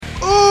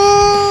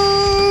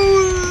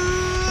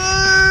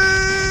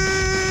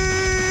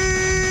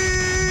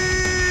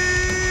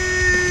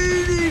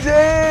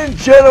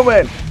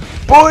gentlemen,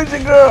 boys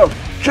and girls,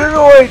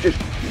 sugar waiters,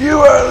 you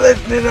are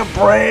listening to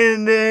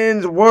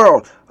Brandon's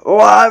World,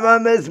 live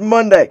on this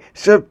Monday,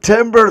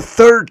 September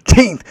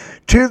 13th,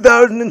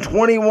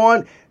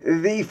 2021,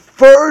 the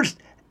first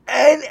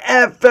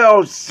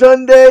NFL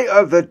Sunday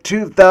of the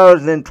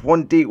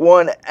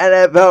 2021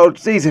 NFL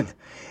season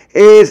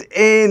is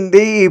in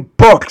the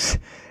books.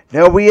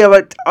 Now, we have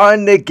a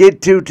ton to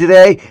get to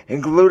today,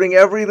 including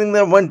everything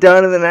that went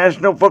down in the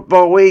National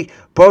Football League,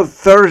 both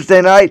Thursday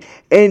night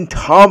in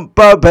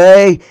Tampa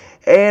Bay,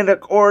 and, of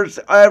course,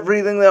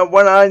 everything that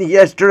went on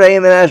yesterday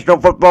in the National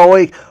Football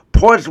League,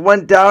 plus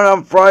went down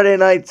on Friday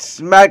night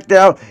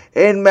SmackDown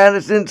in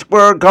Madison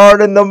Square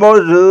Garden, the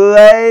most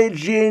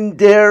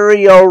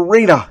legendary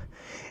arena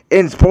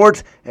in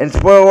sports. And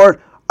spoiler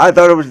alert, I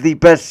thought it was the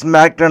best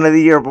SmackDown of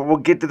the year, but we'll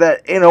get to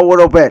that in a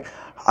little bit.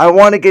 I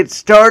want to get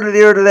started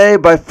here today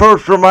by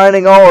first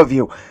reminding all of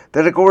you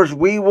that, of course,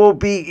 we will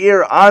be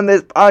here on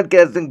this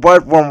podcasting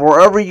platform,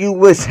 wherever you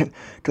listen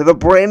to the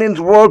Brandon's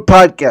World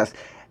podcast,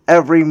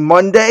 every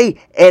Monday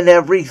and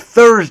every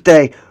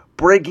Thursday,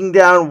 breaking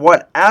down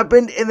what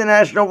happened in the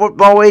National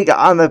Football League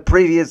on the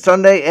previous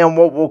Sunday and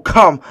what will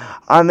come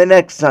on the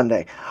next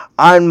Sunday.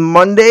 On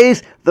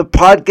Mondays, the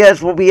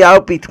podcast will be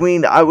out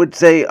between, I would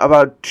say,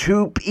 about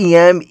 2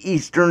 p.m.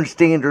 Eastern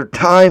Standard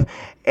Time.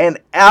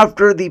 And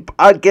after the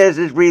podcast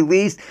is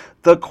released,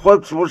 the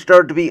clips will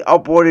start to be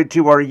uploaded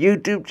to our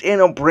YouTube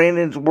channel,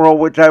 Brandon's World,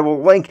 which I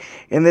will link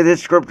in the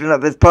description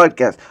of this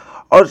podcast.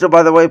 Also,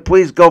 by the way,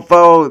 please go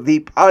follow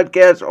the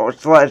podcast or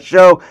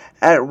 /show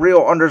at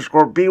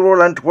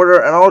real_BWorld on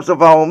Twitter, and also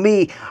follow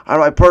me on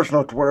my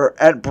personal Twitter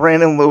at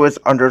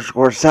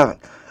BrandonLewis_7.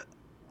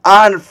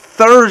 On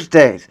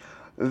Thursdays,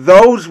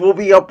 those will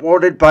be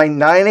uploaded by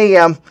 9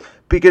 a.m.,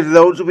 because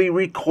those will be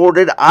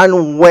recorded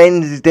on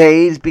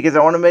Wednesdays, because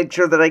I want to make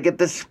sure that I get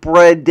the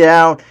spread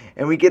down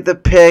and we get the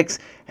picks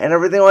and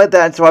everything like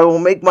that. So I will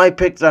make my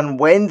picks on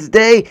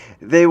Wednesday.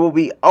 They will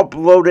be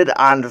uploaded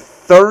on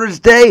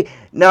Thursday.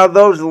 Now,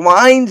 those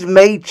lines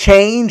may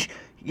change,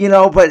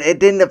 but it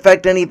didn't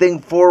affect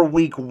anything for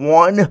week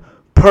 1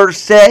 per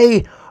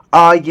se.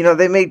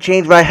 They may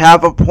change by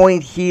half a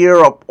point here,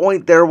 a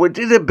point there, which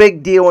is a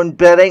big deal in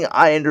betting.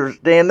 I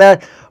understand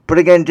that. But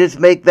again, just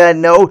make that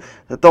note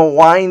that the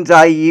lines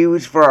I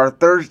use for our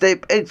Thursday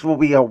picks will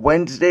be a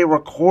Wednesday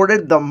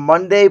recorded. The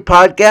Monday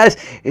podcast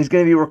is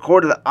going to be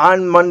recorded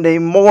on Monday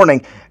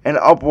morning and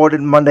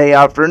uploaded Monday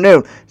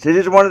afternoon. So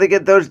just wanted to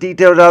get those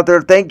details out there.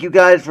 Thank you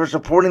guys for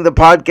supporting the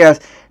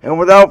podcast. And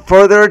without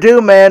further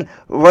ado, man,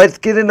 let's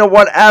get into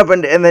what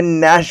happened in the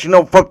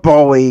National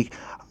Football League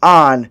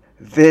on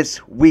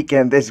this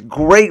weekend, this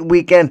great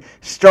weekend,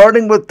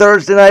 starting with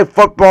Thursday Night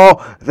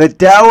Football, the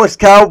Dallas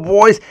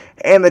Cowboys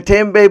and the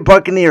Tampa Bay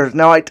Buccaneers.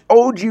 Now, I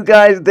told you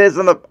guys this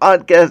on the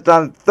podcast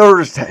on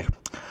Thursday.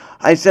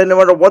 I said no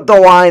matter what the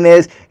line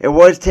is, it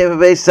was Tampa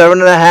Bay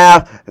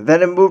 7.5,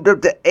 then it moved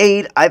up to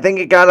 8. I think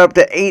it got up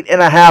to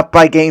 8.5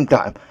 by game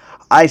time.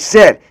 I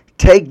said,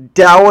 take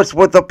Dallas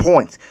with the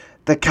points.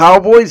 The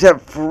Cowboys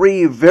have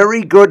 3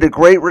 very good to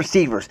great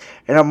receivers,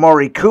 and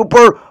Amari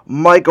Cooper,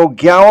 Michael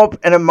Gallup,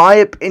 and in my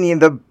opinion,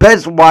 the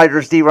best wide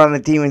receiver on the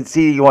team in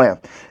CeeDee Lamb.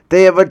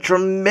 They have a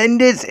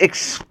tremendous,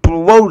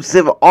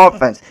 explosive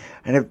offense,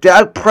 and if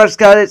Dak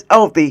Prescott is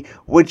healthy,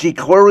 which he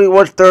clearly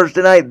was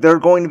Thursday night, they're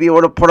going to be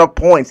able to put up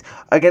points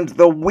against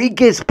the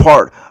weakest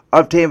part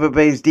of Tampa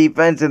Bay's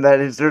defense, and that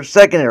is their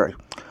secondary.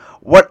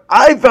 What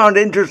I found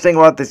interesting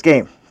about this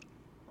game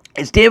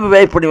is Tampa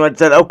Bay pretty much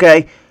said,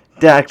 okay,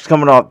 Dak's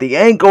coming off the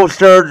ankle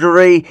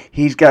surgery.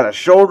 He's got a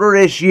shoulder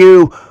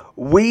issue.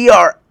 We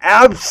are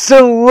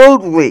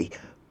absolutely,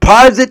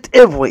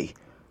 positively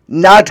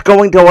not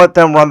going to let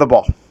them run the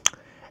ball.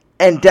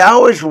 And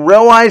Dallas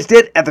realized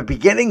it at the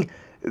beginning.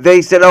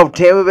 They said,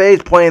 Tampa Bay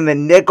is playing the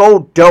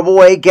nickel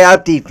double-A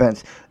gap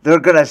defense. They're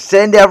going to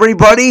send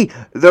everybody.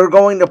 They're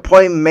going to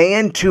play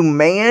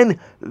man-to-man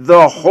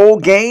the whole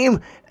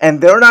game. And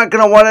they're not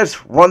going to let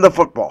us run the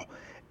football.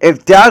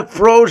 If Dak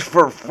throws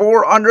for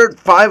 400,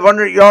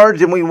 500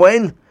 yards and we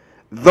win,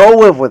 they'll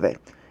live with it.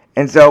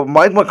 And so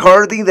Mike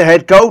McCarthy, the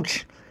head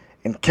coach,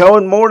 and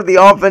Kellen Moore,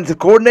 the offensive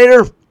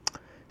coordinator,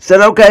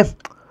 said, okay,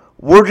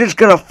 we're just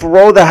going to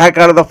throw the heck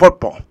out of the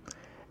football.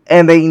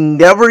 And they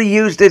never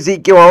used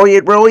Ezekiel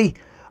Elliott, really.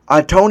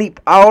 Tony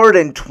Pollard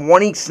in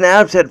 20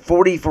 snaps had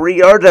 43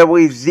 yards. I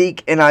believe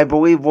Zeke in,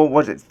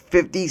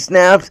 50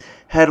 snaps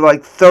had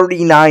like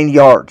 39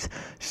 yards.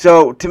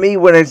 So, to me,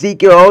 when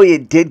Ezekiel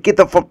Elliott did get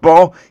the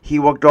football, he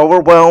looked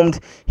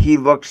overwhelmed. He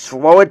looked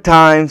slow at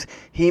times.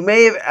 He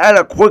may have had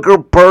a quicker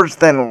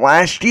burst than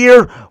last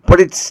year, but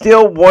it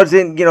still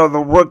wasn't, the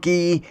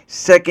rookie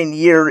second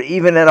year,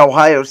 even at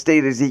Ohio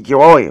State,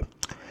 Ezekiel Elliott.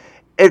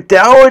 If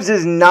Dallas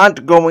is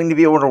not going to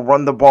be able to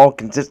run the ball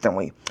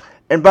consistently,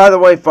 and by the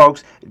way,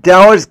 folks,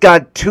 Dallas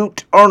got 2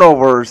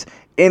 turnovers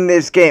in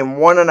this game.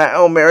 One on a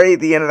Hail Mary at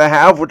the end of the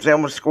half, which they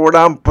almost scored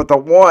on, but the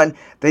one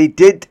they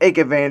did take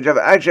advantage of.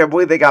 Actually, I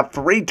believe they got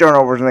 3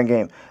 turnovers in the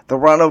game. The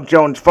Ronald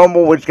Jones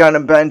fumble, which got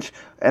him benched,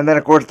 and then,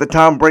 of course, the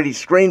Tom Brady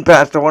screen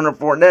pass to Leonard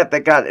Fournette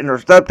that got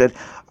intercepted.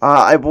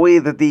 I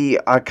believe that the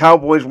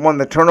Cowboys won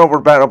the turnover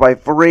battle by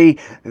 3.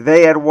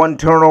 They had 1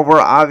 turnover,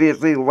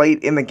 obviously,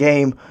 late in the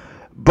game.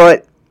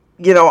 But,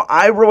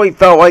 I really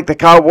felt like the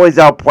Cowboys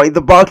outplayed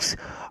the Bucs.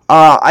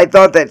 I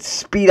thought that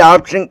speed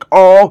option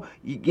call,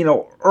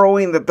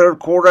 early in the third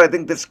quarter, I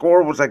think the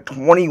score was like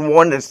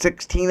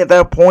 21-16 at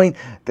that point.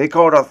 They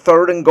called a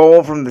 3rd and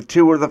goal from the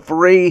 2 or the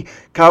 3.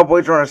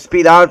 Cowboys run a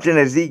speed option.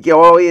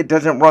 Ezekiel Elliott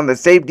doesn't run the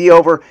safety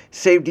over.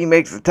 Safety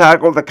makes the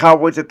tackle. The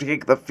Cowboys have to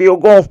kick the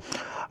field goal.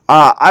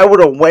 I would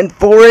have went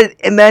for it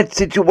in that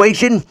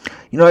situation.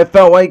 I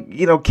felt like,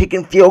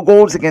 kicking field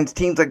goals against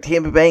teams like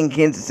Tampa Bay and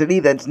Kansas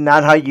City, that's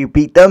not how you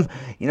beat them.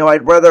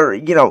 I'd rather,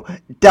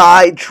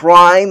 die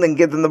trying than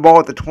give them the ball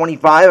at the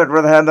 25. I'd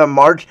rather have them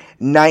march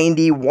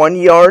 91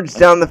 yards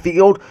down the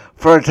field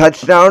for a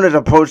touchdown as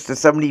opposed to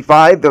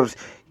 75. Those,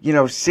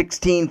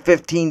 16,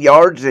 15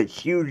 yards is a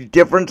huge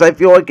difference, I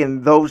feel like,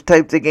 in those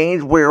types of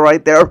games. We're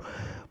right there.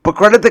 But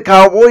credit the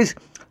Cowboys.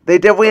 They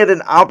definitely had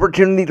an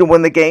opportunity to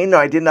win the game. No,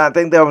 I did not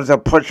think that was a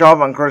push-off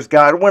on Chris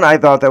Godwin. I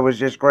thought that was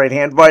just great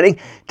hand fighting.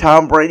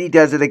 Tom Brady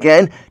does it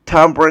again.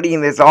 Tom Brady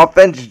in this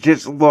offense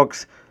just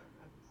looks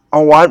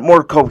a lot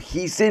more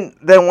cohesive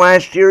than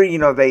last year.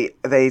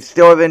 They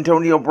still have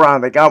Antonio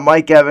Brown. They got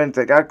Mike Evans.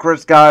 They got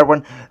Chris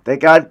Godwin. They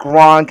got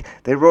Gronk.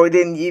 They really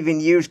didn't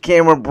even use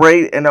Cameron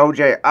Brate and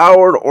O.J.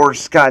 Howard or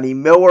Scotty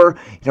Miller.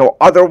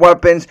 Other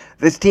weapons.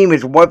 This team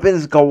is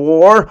weapons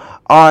galore.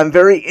 I'm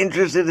very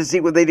interested to see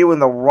what they do in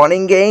the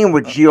running game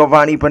with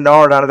Giovanni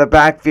Bernard out of the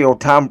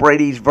backfield. Tom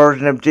Brady's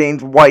version of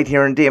James White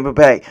here in Tampa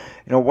Bay.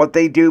 What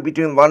they do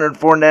between Leonard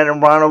Fournette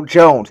and Ronald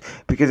Jones.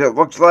 Because it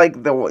looks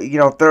like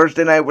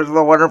Thursday night was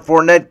the Leonard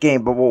Fournette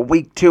game. But will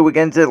week 2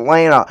 against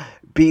Atlanta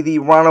be the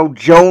Ronald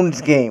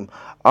Jones game?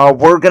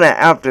 We're going to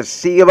have to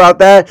see about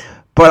that.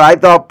 But I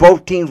thought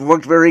both teams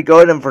looked very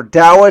good. And for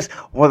Dallas,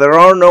 well, there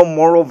are no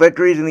moral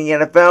victories in the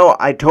NFL.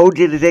 I told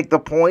you to take the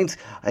points.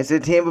 I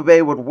said Tampa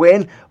Bay would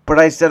win. But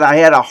I said I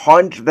had a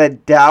hunch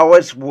that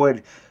Dallas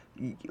would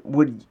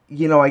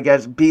I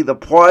guess, be the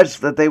plus,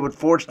 that they would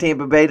force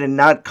Tampa Bay to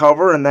not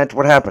cover, and that's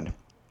what happened.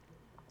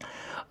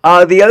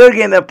 The other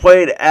game that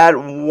played at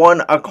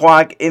 1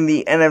 o'clock in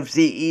the NFC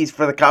East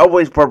for the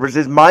Cowboys'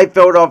 purposes, my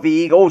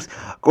Philadelphia Eagles,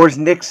 of course,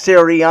 Nick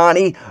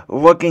Sirianni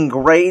looking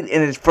great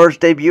in his first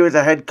debut as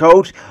a head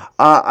coach.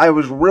 I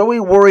was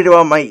really worried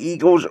about my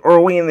Eagles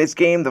early in this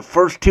game. The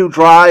first 2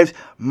 drives,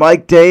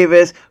 Mike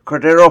Davis,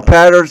 Cordero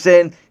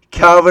Patterson,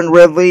 Calvin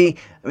Ridley.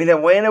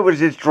 Atlanta was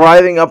just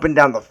driving up and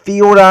down the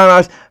field on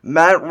us.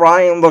 Matt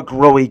Ryan looked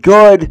really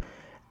good.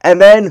 And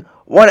then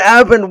what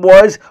happened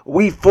was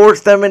we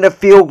forced them into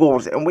field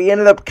goals, and we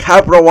ended up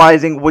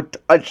capitalizing with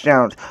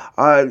touchdowns.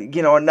 A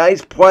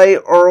nice play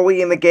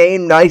early in the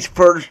game, nice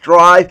first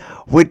drive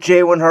with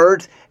Jalen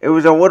Hurts. It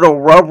was a little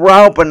rub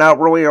route, but not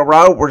really a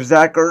route, where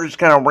Zach Ertz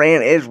kind of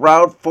ran his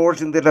route,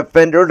 forcing the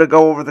defender to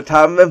go over the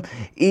top of him.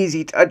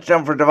 Easy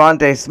touchdown for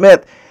Devontae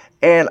Smith.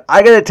 And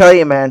I got to tell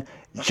you, man,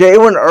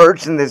 Jalen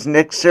Hurts and this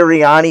Nick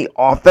Sirianni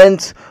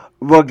offense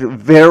looked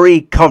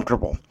very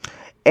comfortable.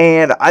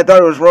 And I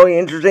thought it was really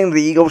interesting. The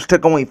Eagles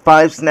took only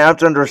 5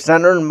 snaps under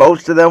center, and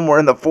most of them were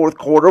in the fourth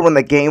quarter when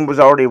the game was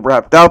already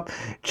wrapped up.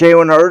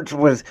 Jalen Hurts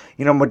was,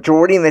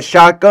 majority in the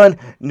shotgun,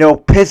 no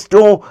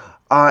pistol,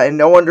 and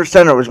no under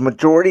center. It was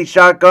majority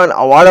shotgun,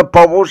 a lot of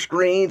bubble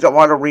screens, a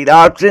lot of read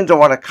options, a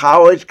lot of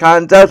college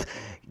concepts.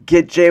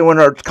 Get Jalen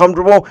Hurts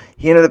comfortable.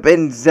 He ended up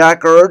hitting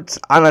Zach Ertz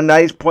on a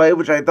nice play,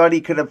 which I thought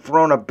he could have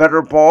thrown a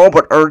better ball,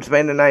 but Ertz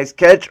made a nice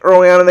catch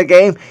early on in the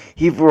game.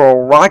 He threw a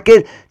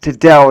rocket to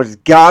Dallas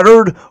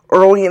Goedert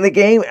early in the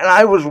game, and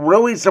I was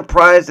really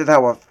surprised at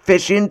how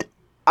efficient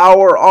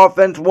our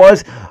offense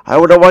was. I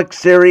would have liked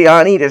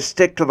Sirianni to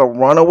stick to the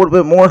run a little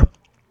bit more.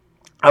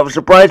 I was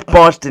surprised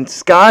Boston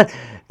Scott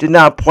did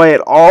not play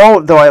at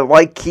all, though I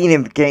like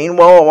Keenan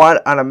Gainwell a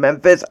lot out of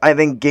Memphis. I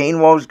think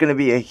Gainwell is going to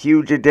be a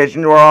huge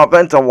addition to our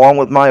offense, along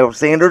with Miles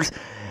Sanders.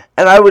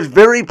 And I was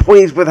very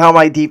pleased with how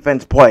my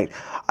defense played.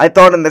 I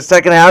thought in the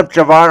second half,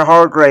 Javon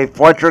Hargrave,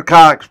 Fletcher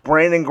Cox,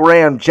 Brandon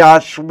Graham,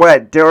 Josh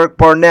Sweat, Derek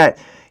Barnett,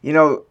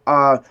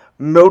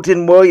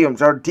 Milton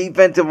Williams, our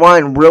defensive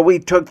line really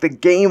took the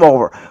game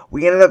over.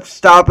 We ended up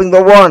stopping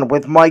the run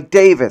with Mike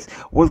Davis,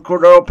 with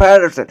Cordero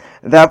Patterson.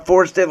 That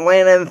forced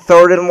Atlanta in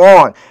 3rd and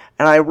long.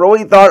 And I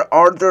really thought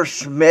Arthur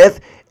Smith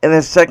in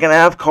the second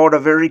half called a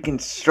very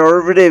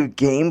conservative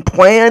game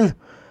plan.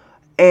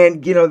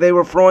 And, they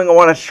were throwing a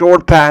lot of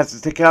short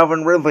passes to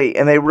Calvin Ridley.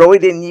 And they really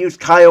didn't use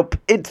Kyle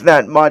Pitts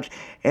that much.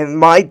 And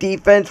my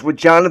defense with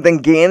Jonathan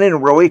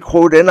Gannon really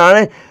clued in on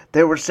it.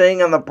 They were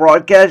saying on the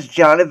broadcast,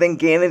 Jonathan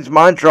Gannon's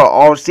mantra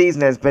all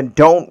season has been,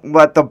 don't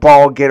let the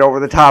ball get over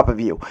the top of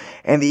you.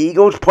 And the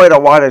Eagles played a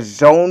lot of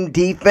zone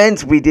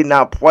defense. We did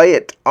not play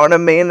a ton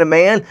of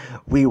man-to-man.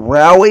 We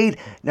rallied.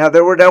 Now,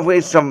 there were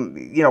definitely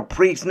some,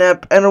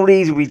 pre-snap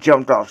penalties. We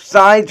jumped off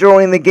sides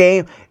early in the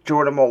game.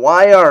 Jordan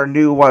Mawaya, our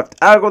new left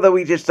tackle that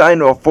we just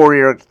signed to a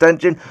 4-year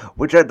extension,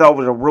 which I thought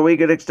was a really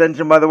good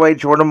extension, by the way.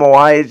 Jordan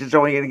Mawaya is just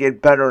only going to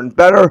get better and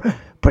better.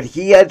 But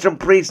he had some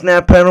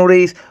pre-snap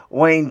penalties.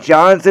 Wayne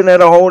Johnson had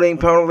a holding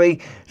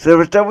penalty. So there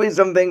was definitely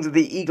some things that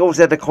the Eagles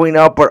had to clean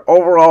up. But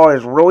overall, I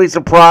was really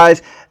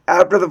surprised.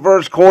 After the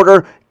first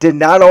quarter, did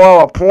not allow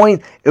a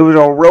point. It was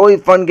a really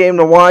fun game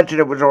to watch, and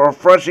it was a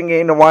refreshing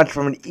game to watch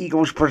from an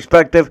Eagles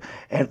perspective.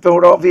 And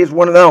Philadelphia is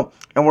 1-0.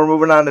 And we're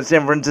moving on to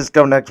San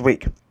Francisco next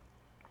week.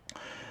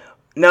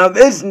 Now,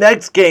 this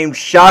next game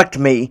shocked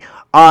me.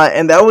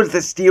 And that was the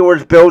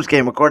Steelers-Bills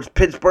game. Of course,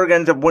 Pittsburgh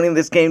ends up winning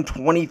this game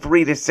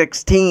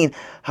 23-16.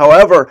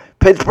 However,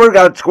 Pittsburgh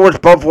outscores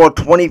Buffalo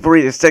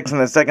 23-6 in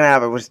the second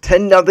half. It was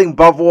 10-0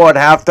 Buffalo at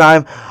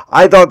halftime.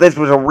 I thought this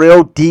was a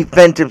real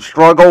defensive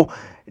struggle.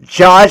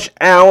 Josh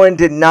Allen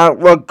did not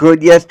look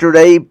good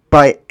yesterday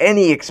by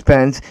any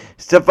expense.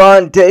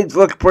 Stephon Diggs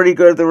looked pretty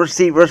good at the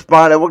receiver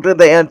spot. It looked like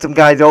they had some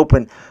guys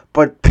open.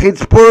 But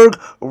Pittsburgh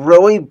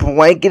really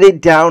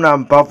blanketed down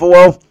on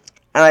Buffalo.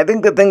 And I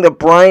think the thing that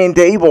Brian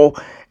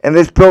Dable and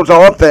this Bills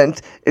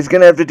offense is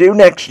going to have to do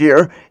next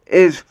year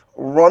is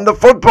run the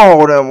football a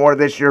little more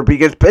this year,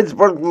 because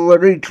Pittsburgh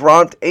literally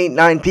dropped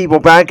 8-9 people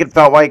back, it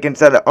felt like, and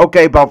said,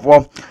 okay,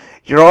 Buffalo,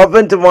 your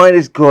offensive line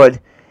is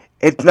good.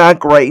 It's not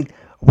great.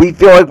 We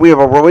feel like we have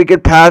a really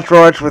good pass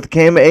rush with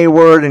Cam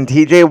Hayward and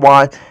TJ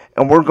Watt,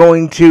 and we're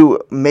going to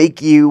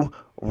make you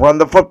run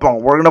the football.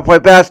 We're going to play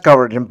pass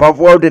coverage. And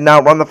Buffalo did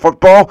not run the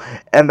football,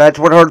 and that's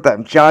what hurt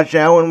them. Josh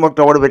Allen looked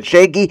a little bit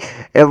shaky.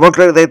 It looked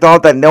like they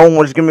thought that no one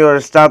was going to be able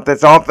to stop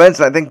this offense.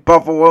 I think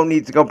Buffalo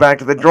needs to go back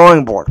to the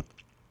drawing board.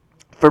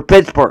 For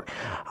Pittsburgh,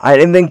 I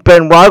didn't think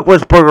Ben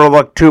Roethlisberger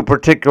looked too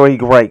particularly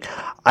great.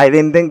 I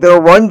didn't think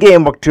their run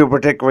game looked too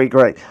particularly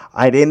great.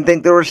 I didn't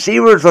think the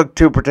receivers looked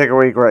too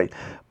particularly great.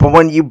 But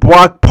when you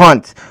block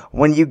punts,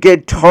 when you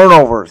get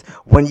turnovers,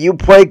 when you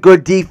play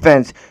good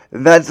defense,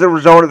 that's the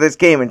result of this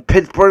game. And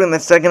Pittsburgh in the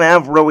second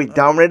half really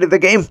dominated the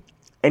game,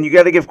 and you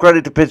got to give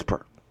credit to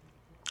Pittsburgh.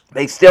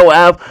 They still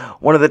have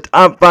one of the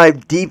top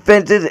 5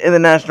 defenses in the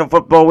National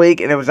Football League,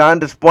 and it was on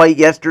display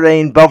yesterday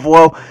in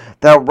Buffalo.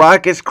 That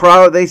raucous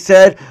crowd, they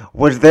said,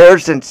 was there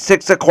since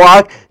 6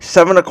 o'clock,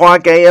 7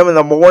 o'clock a.m. in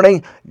the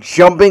morning,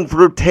 jumping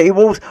through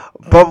tables.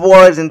 Buffalo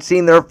hasn't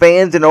seen their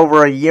fans in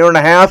over a year and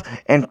a half,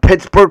 and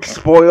Pittsburgh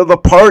spoiled the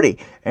party.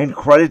 And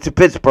credit to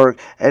Pittsburgh,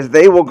 as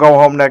they will go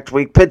home next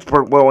week.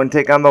 Pittsburgh will, and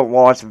take on the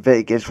Las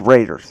Vegas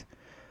Raiders.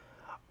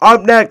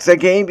 Up next, a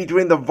game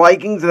between the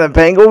Vikings and the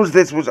Bengals.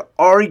 This was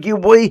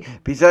arguably,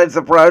 besides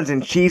the Browns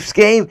and Chiefs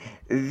game,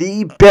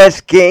 the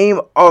best game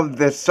of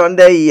the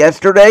Sunday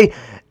yesterday.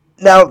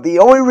 Now, the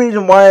only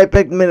reason why I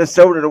picked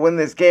Minnesota to win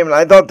this game, and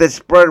I thought this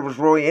spread was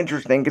really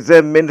interesting, because it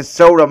had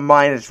Minnesota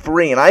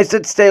 -3, and I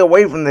said stay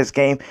away from this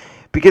game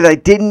because I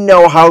didn't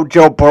know how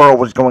Joe Burrow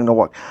was going to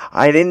look.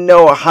 I didn't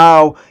know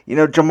how,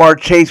 Jamar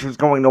Chase was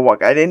going to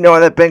look. I didn't know how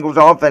that Bengals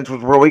offense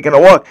was really going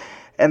to look.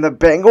 And the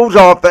Bengals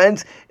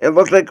offense, it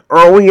looked like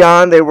early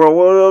on they were a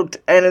little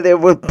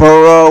tentative with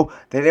Burrow.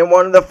 They didn't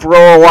want him to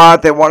throw a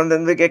lot. They wanted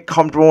them to get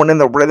comfortable and in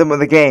the rhythm of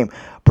the game.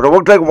 But it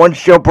looked like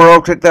once Joe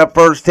Burrow took that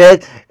first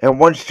hit, and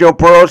once Joe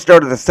Burrow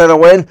started to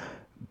settle in,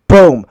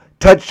 boom,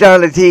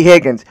 touchdown to T.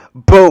 Higgins.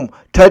 Boom,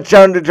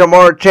 touchdown to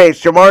Jamar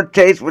Chase. Jamar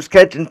Chase was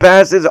catching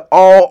passes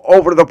all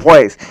over the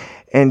place.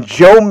 And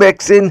Joe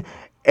Mixon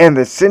and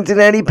the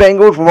Cincinnati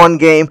Bengals run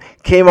game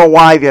came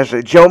alive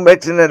yesterday. Joe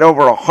Mixon had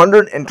over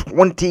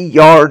 120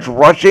 yards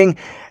rushing,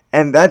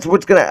 and that's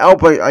what's going to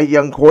help a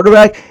young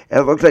quarterback.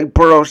 And it looks like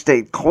Burrow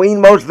stayed clean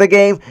most of the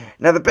game.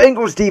 Now, the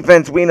Bengals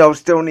defense, we know,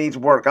 still needs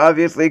work.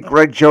 Obviously,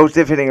 Greg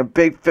Joseph hitting a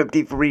big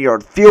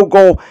 53-yard field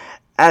goal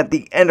at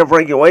the end of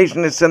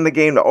regulation to send the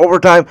game to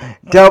overtime.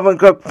 Dalvin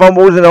Cook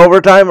fumbles in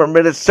overtime, or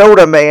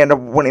Minnesota may end up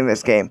winning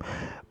this game.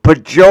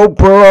 But Joe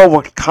Burrow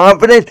looked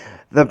confident.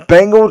 The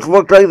Bengals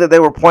looked like that they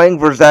were playing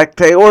for Zach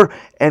Taylor,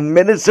 and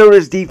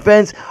Minnesota's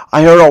defense,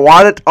 I heard a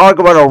lot of talk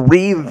about a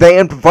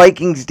revamped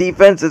Vikings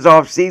defense this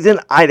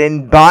offseason. I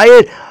didn't buy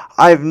it.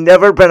 I've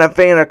never been a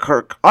fan of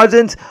Kirk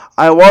Cousins.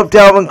 I love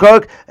Dalvin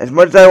Cook as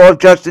much as I love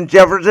Justin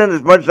Jefferson,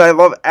 as much as I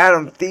love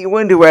Adam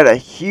Thielen, who had a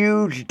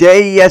huge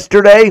day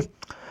yesterday.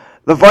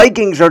 The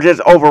Vikings are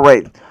just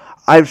overrated.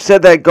 I've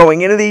said that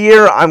going into the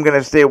year. I'm going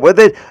to stay with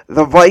it.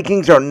 The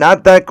Vikings are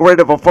not that great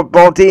of a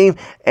football team,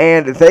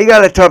 and they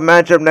got a tough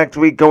matchup next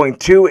week going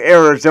to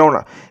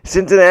Arizona.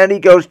 Cincinnati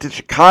goes to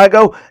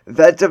Chicago.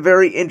 That's a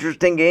very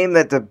interesting game.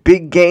 That's a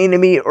big game to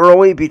me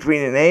early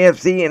between an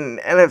AFC and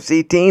an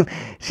NFC team.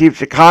 See if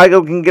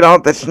Chicago can get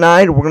off the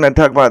schneid. We're going to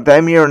talk about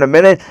them here in a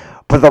minute.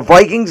 But the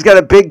Vikings got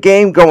a big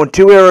game going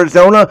to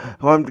Arizona,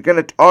 who I'm going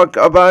to talk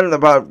about in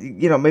about,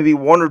 maybe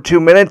 1 or 2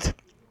 minutes.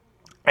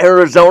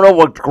 Arizona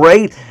looked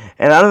great.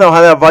 And I don't know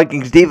how that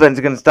Vikings defense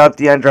is going to stop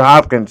DeAndre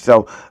Hopkins.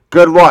 So,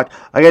 good luck.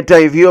 I got to tell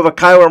you, if you have a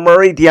Kyler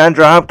Murray,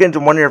 DeAndre Hopkins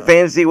in one of your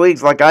fantasy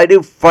leagues like I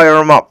do, fire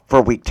him up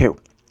for week 2.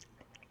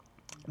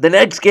 The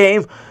next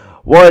game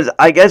was,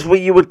 I guess, what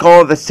you would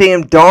call the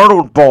Sam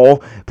Darnold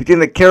Bowl between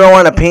the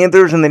Carolina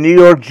Panthers and the New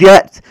York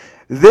Jets.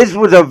 This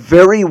was a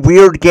very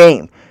weird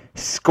game.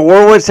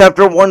 Scoreless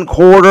after one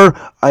quarter,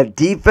 a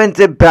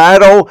defensive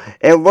battle.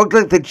 It looked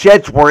like the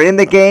Jets were in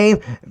the game.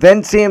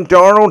 Then Sam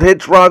Darnold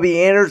hits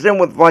Robbie Anderson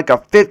with like a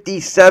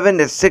 57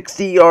 to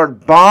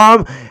 60-yard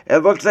bomb. It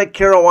looks like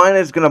Carolina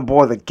is going to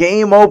blow the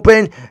game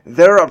open.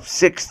 They're up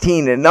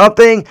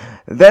 16-0.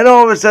 Then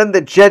all of a sudden the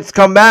Jets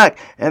come back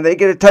and they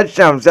get a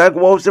touchdown. Zach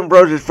Wilson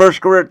throws his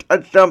first career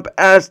touchdown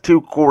pass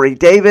to Corey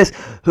Davis,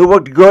 who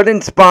looked good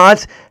in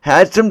spots,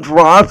 had some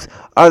drops.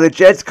 The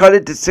Jets cut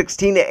it to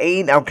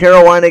 16-8. Now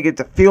Carolina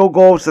gets a field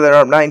goal, so they're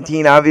up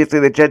 19. Obviously,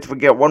 the Jets would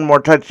get one more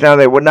touchdown.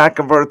 They would not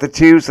convert the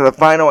 2, so the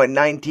final at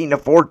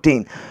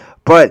 19-14.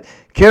 But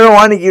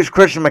Carolina used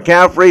Christian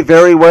McCaffrey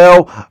very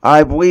well.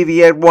 I believe he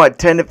had,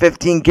 10 to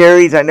 15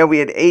 carries. I know he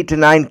had 8 to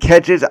 9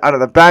 catches out of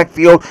the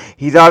backfield.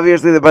 He's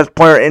obviously the best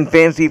player in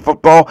fantasy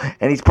football,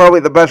 and he's probably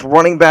the best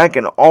running back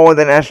in all of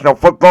the National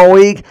Football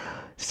League.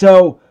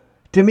 So,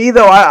 to me,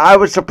 though, I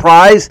was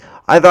surprised.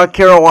 I thought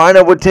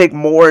Carolina would take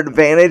more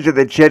advantage of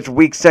the Jets'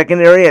 weak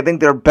secondary. I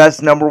think their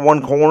best number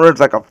 1 corner is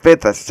like a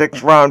 5th, a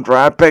 6th round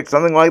draft pick,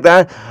 something like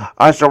that.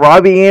 So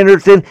Robbie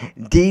Anderson,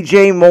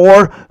 DJ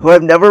Moore, who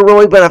I've never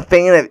really been a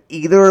fan of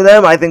either of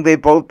them. I think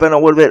they've both been a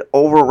little bit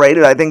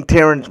overrated. I think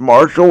Terrence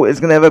Marshall is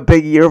going to have a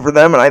big year for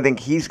them, and I think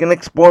he's going to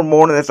explode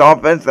more in this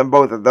offense than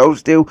both of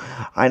those two.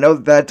 I know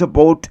that's a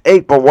bold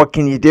take, but what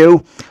can you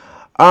do?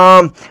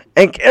 And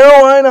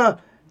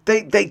Carolina,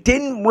 They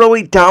didn't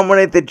really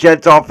dominate the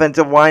Jets'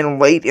 offensive line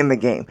late in the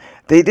game.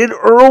 They did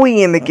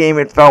early in the game,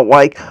 it felt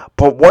like.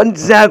 But once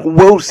Zach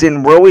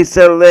Wilson really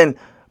settled in,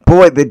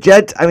 boy, the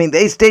Jets,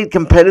 they stayed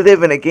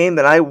competitive in a game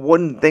that I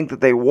wouldn't think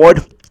that they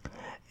would.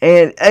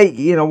 And, hey,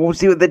 we'll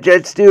see what the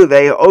Jets do.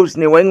 They host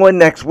New England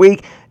next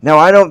week. Now,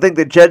 I don't think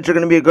the Jets are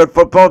going to be a good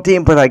football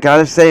team, but I got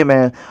to say,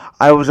 man,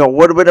 I was a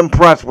little bit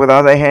impressed with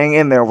how they hang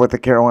in there with the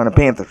Carolina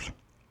Panthers.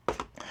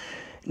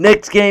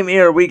 Next game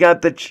here, we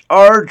got the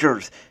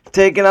Chargers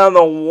taking on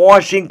the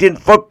Washington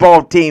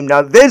football team.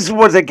 Now, this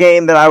was a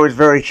game that I was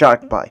very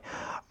shocked by.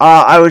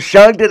 I was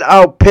shocked at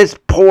how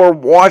piss-poor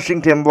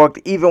Washington looked,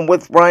 even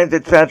with Ryan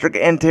Fitzpatrick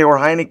and Taylor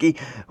Heineke,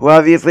 who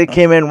obviously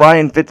came in.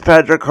 Ryan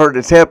Fitzpatrick hurt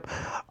his hip.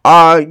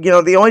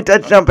 The only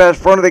touchdown pass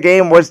front of the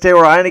game was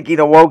Taylor Heineke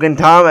to Logan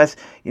Thomas,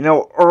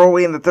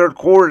 early in the third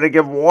quarter to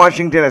give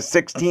Washington a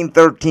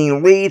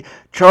 16-13 lead.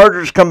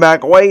 Chargers come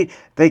back late.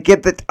 They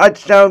get the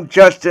touchdown.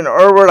 Justin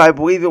Herbert, I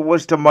believe it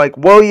was to Mike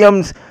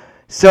Williams.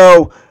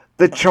 So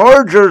the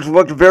Chargers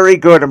looked very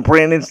good in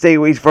Brandon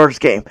Staley's first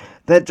game.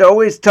 That's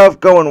always tough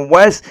going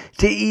west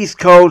to east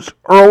coast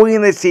early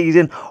in the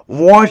season.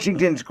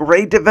 Washington's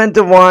great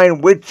defensive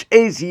line, which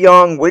is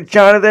young, with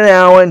Jonathan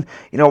Allen,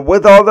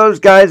 with all those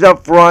guys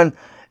up front.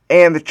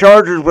 And the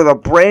Chargers with a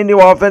brand new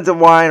offensive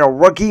line, a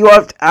rookie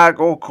left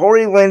tackle,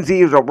 Corey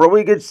Lindsey, who's a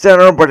really good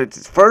center, but it's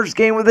his first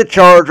game with the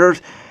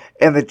Chargers.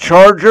 And the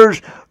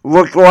Chargers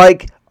looked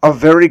like a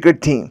very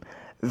good team.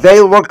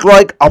 They looked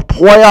like a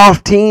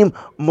playoff team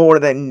more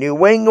than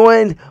New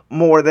England,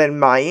 more than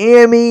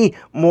Miami,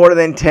 more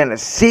than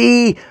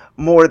Tennessee,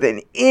 more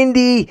than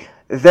Indy.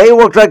 They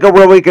looked like a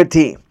really good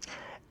team.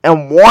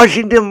 And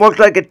Washington looked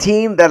like a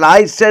team that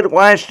I said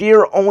last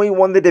year only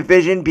won the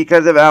division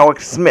because of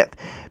Alex Smith.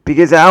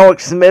 Because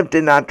Alex Smith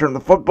did not turn the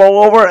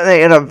football over, and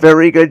they had a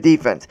very good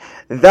defense.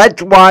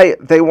 That's why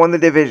they won the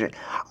division.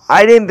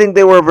 I didn't think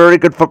they were a very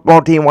good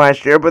football team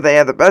last year, but they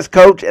had the best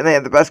coach and they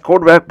had the best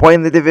quarterback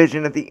playing the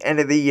division at the end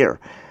of the year.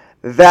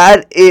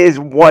 That is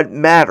what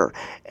mattered.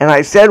 And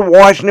I said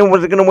Washington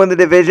was going to win the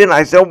division.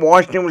 I said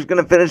Washington was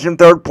going to finish in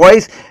third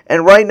place.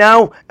 And right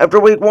now, after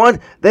week 1,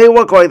 they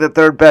look like the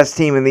third best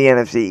team in the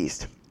NFC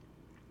East.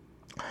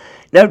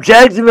 Now,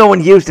 Jacksonville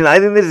and Houston, I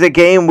think this is a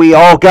game we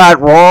all got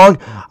wrong.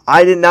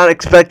 I did not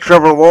expect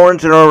Trevor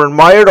Lawrence and Urban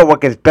Meyer to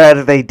look as bad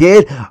as they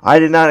did. I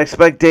did not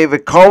expect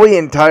David Culley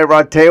and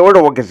Tyrod Taylor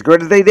to look as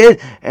good as they did.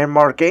 And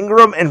Mark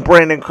Ingram and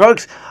Brandon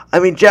Cooks.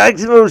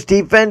 Jacksonville's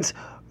defense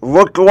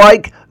looked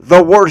like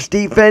the worst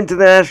defense in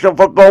the National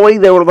Football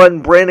League. They were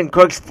letting Brandon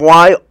Cooks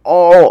fly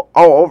all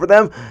over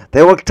them.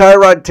 They looked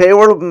like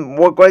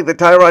the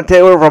Tyrod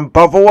Taylor from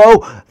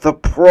Buffalo, the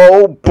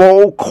Pro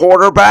Bowl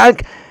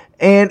quarterback.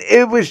 And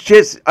it was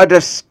just a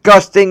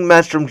disgusting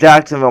mess from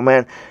Jacksonville,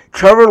 man.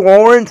 Trevor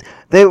Lawrence,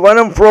 they let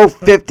him throw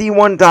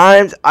 51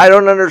 times. I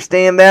don't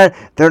understand that.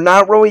 They're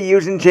not really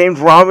using James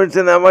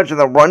Robinson that much in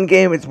the run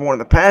game. It's more in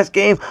the pass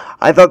game.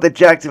 I thought the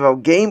Jacksonville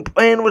game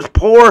plan was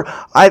poor.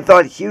 I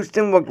thought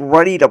Houston looked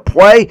ready to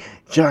play.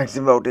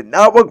 Jacksonville did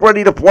not look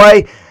ready to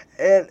play.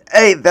 And,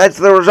 hey, that's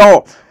the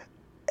result.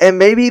 And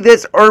maybe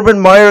this Urban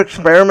Meyer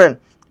experiment,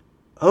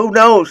 who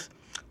knows,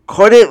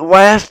 could it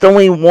last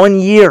only 1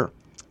 year?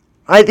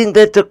 I think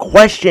that's a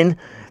question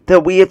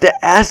that we have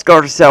to ask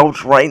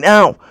ourselves right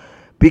now.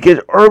 Because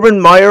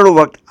Urban Meyer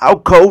looked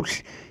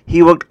outcoached.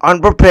 He looked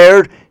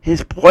unprepared.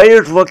 his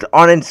players looked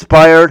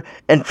uninspired,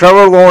 and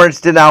Trevor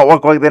Lawrence did not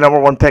look like the number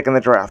one pick in the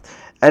draft.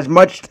 As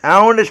much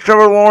talent as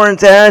Trevor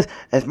Lawrence has,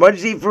 as much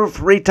as he threw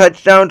 3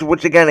 touchdowns,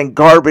 which again in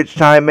garbage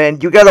time, man,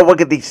 you got to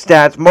look at these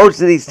stats. Most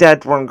of these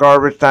stats were in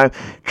garbage time.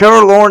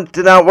 Trevor Lawrence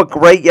did not look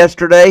great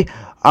yesterday.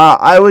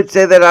 I would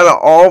say that out of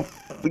all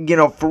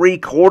 3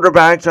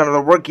 quarterbacks out of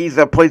the rookies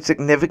that played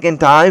significant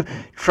time,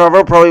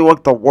 Trevor probably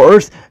looked the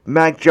worst.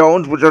 Mac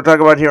Jones, which I'll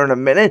talk about here in a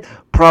minute,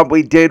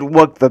 probably did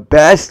look the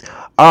best.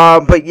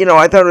 But,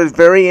 I thought it was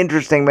very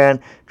interesting,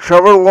 man.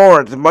 Trevor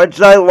Lawrence, as much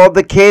as I love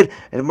the kid,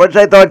 as much as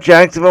I thought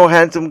Jacksonville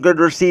had some good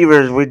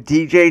receivers with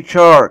DJ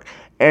Chark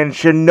and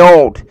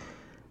Chenault,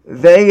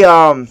 they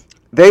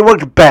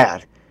looked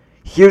bad.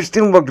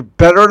 Houston looked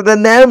better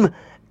than them,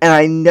 and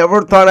I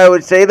never thought I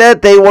would say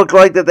that. They looked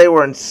like that they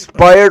were an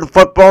inspired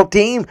football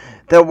team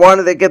that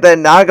wanted to get that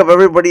knock of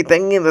everybody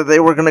thinking that they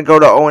were going to go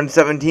to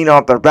 0-17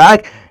 off their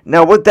back.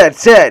 Now, with that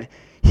said,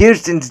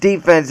 Houston's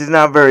defense is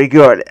not very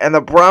good, and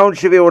the Browns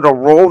should be able to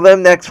roll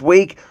them next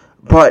week,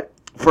 but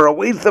for at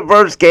least the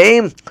first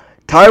game,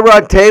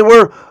 Tyrod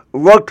Taylor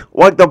looked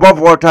like the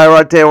Buffalo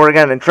Tyrod Taylor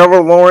again, and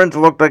Trevor Lawrence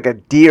looked like a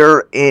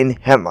deer in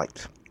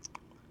headlights.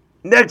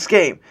 Next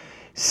game,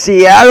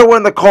 Seattle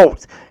and the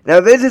Colts. Now,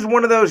 this is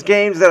one of those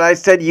games that I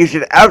said you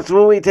should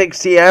absolutely take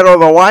Seattle.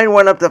 The line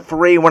went up to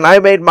 3. When I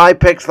made my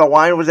picks, the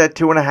line was at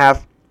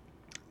 2.5.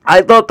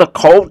 I thought the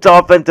Colts'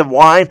 offensive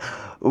line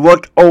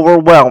looked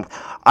overwhelmed.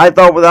 I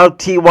thought without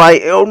T.Y.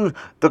 Hilton,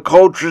 the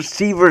Colts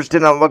receivers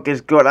did not look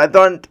as good. I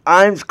thought at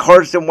times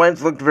Carson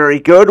Wentz looked very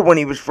good when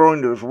he was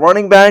throwing to his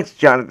running backs,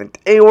 Jonathan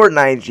Taylor,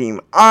 Nyheim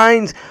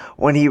Hines,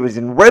 when he was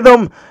in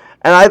rhythm.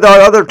 And I thought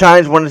other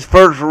times when his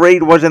first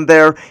read wasn't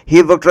there,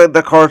 he looked like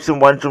the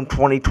Carson Wentz from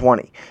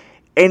 2020.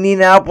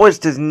 Indianapolis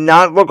does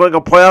not look like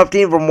a playoff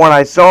team from what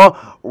I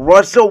saw.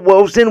 Russell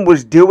Wilson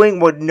was doing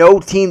what no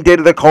team did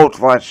to the Colts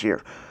last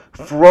year.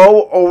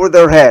 Throw over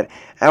their head.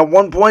 At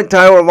one point,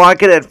 Tyler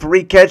Lockett had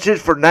 3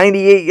 catches for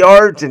 98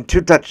 yards and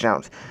 2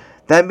 touchdowns.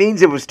 That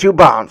means it was 2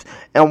 bombs.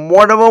 And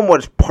one of them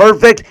was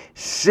perfect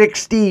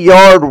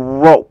 60-yard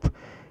rope.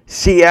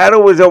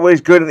 Seattle was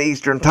always good in the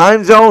Eastern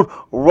time zone.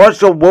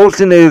 Russell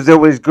Wilson is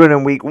always good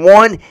in week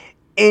 1.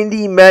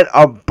 Indy met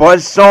a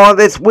buzzsaw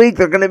this week.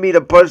 They're going to meet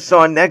a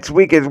buzzsaw next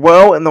week as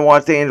well in the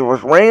Los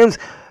Angeles Rams.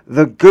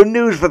 The good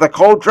news for the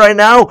Colts right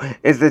now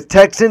is the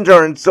Texans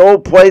are in sole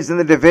place in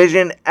the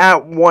division at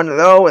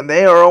 1-0, and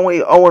they are only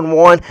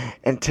 0-1.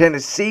 And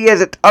Tennessee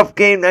has a tough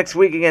game next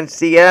week against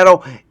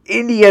Seattle.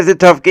 Indy has a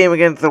tough game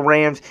against the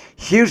Rams.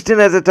 Houston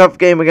has a tough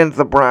game against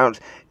the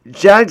Browns.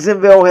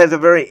 Jacksonville has a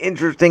very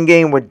interesting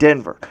game with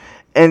Denver.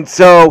 And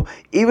so,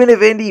 even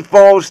if Indy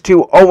falls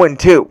to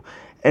 0-2,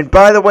 and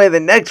by the way, the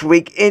next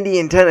week, Indy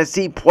and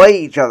Tennessee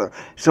play each other.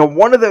 So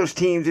one of those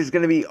teams is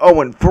going to be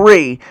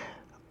 0-3,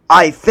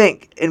 I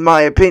think, in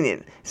my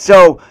opinion.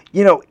 So,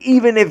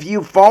 even if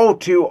you fall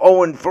to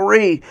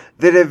 0-3,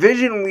 the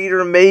division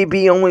leader may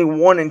be only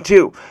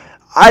 1-2.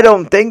 I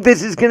don't think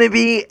this is going to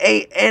be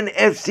a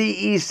NFC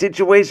East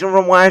situation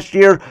from last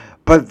year,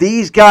 but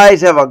these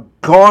guys have a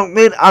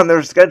gauntlet on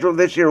their schedule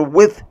this year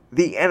with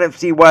the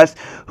NFC West,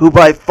 who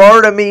by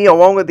far to me,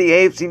 along with the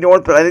AFC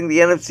North, but I think the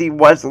NFC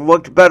West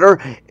looked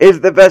better, is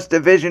the best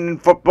division in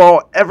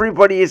football.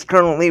 Everybody is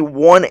currently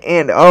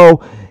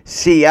 1-0.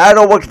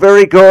 Seattle looked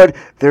very good.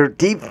 Their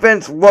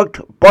defense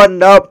looked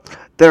buttoned up.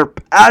 Their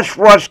pass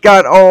rush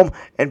got home,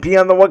 and be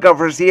on the lookout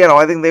for Seattle.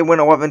 I think they win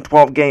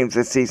 11-12 games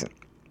this season.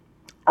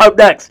 Up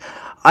next,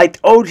 I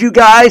told you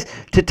guys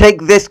to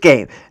take this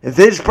game.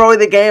 This is probably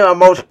the game I'm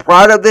most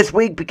proud of this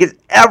week because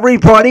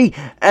everybody,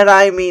 and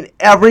I mean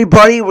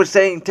everybody, was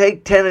saying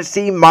take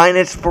Tennessee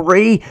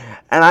 -3.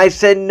 And I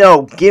said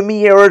no, give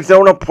me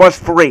Arizona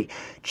 +3.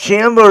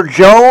 Chandler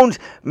Jones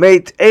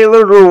made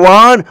Taylor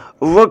Lewan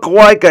look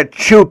like a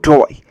chew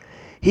toy.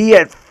 He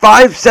had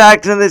 5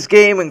 sacks in this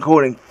game,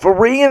 including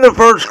 3 in the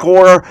first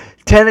quarter.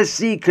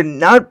 Tennessee could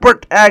not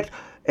protect.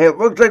 It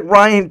looked like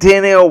Ryan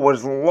Tannehill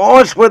was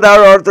lost without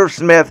Arthur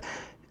Smith.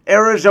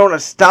 Arizona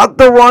stopped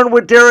the run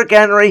with Derrick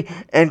Henry,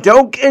 and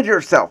don't kid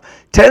yourself,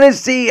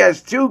 Tennessee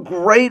has 2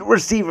 great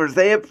receivers.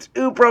 They have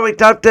 2 probably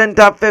top 10,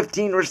 top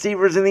 15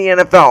 receivers in the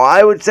NFL.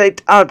 I would say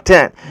top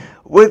 10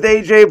 with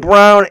A.J.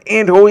 Brown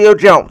and Julio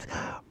Jones.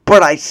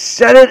 But I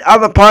said it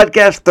on the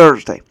podcast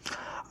Thursday.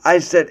 I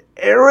said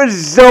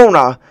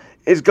Arizona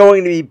is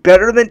going to be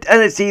better than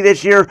Tennessee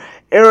this year.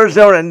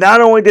 Arizona,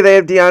 not only do they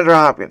have DeAndre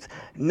Hopkins,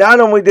 not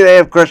only do they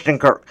have Christian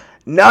Kirk,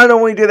 not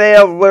only do they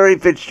have Larry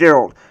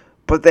Fitzgerald,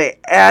 but they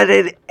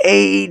added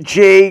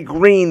A.J.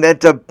 Green.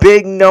 That's a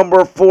big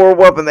number 4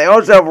 weapon. They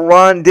also have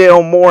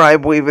Rondale Moore, I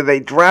believe, that they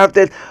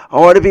drafted. A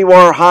lot of people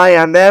are high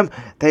on them.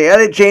 They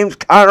added James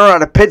Conner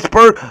out of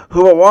Pittsburgh,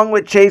 who along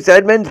with Chase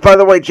Edmonds, by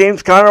the way,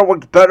 James Conner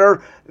looked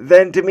better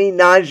than, to me,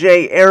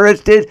 Najee Harris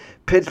did.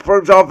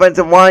 Pittsburgh's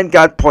offensive line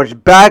got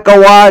pushed back a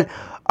lot.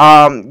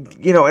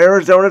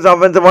 Arizona's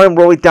offensive line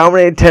really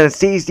dominated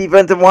Tennessee's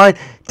defensive line.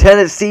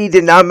 Tennessee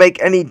did not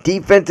make any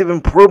defensive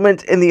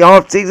improvements in the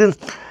offseason.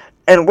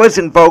 And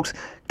listen, folks,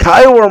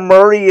 Kyler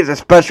Murray is a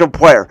special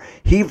player.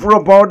 He threw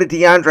a ball to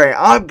DeAndre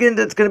Hopkins.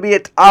 It's going to be a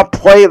top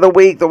play of the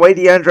week. The way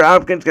DeAndre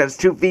Hopkins got his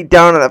 2 feet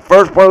down on the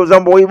first play was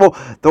unbelievable.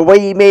 The way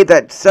he made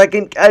that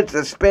second catch,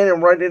 the spin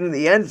and right into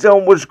the end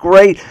zone was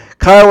great.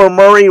 Kyler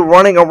Murray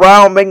running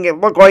around, making it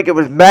look like it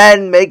was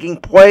Madden, making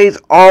plays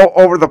all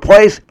over the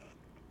place.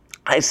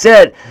 I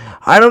said,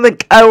 I don't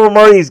think Kyler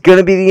Murray is going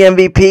to be the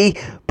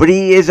MVP, but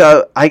he is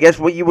I guess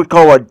what you would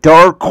call a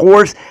dark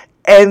horse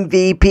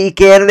MVP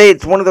candidate.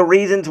 It's one of the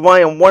reasons why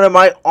in one of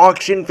my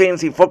auction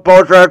fantasy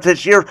football drafts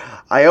this year,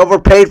 I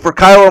overpaid for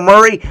Kyler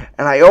Murray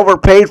and I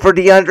overpaid for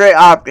DeAndre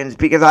Hopkins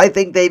because I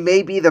think they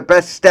may be the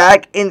best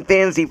stack in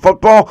fantasy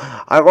football.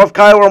 I love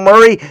Kyler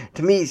Murray.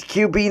 To me, he's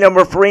QB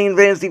number 3 in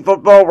fantasy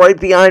football, right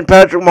behind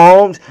Patrick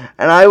Mahomes.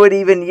 And I would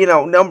even,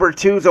 number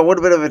 2 is a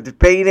little bit of a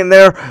debate in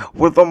there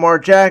with Lamar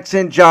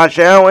Jackson, Josh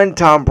Allen,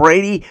 Tom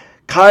Brady.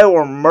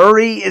 Kyler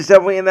Murray is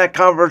definitely in that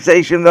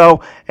conversation,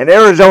 though, and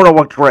Arizona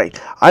looked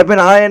great. I've been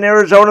high on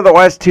Arizona the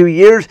last 2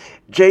 years.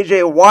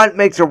 J.J. Watt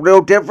makes a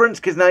real difference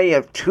because now you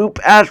have 2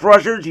 pass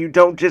rushers. You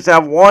don't just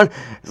have one.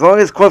 As long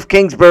as Cliff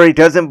Kingsbury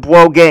doesn't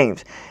blow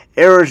games,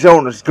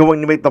 Arizona's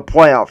going to make the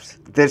playoffs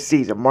this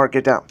season. Mark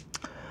it down.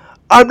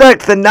 Up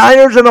next, the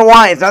Niners and the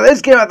Lions. Now,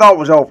 this game I thought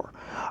was over.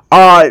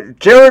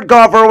 Jared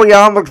Goff early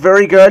on looked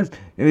very good.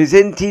 He was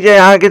hitting T.J.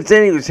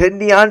 Hockenson. He was hitting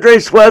DeAndre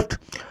Swift.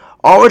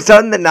 All of a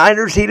sudden, the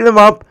Niners heated them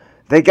up.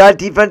 They got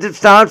defensive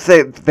stops.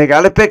 They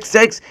got a pick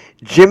 6.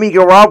 Jimmy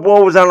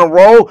Garoppolo was on a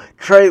roll.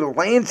 Trey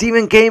Lance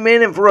even came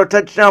in and threw a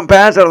touchdown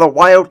pass out of the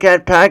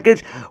Wildcat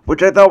package,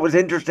 which I thought was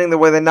interesting the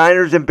way the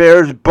Niners and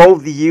Bears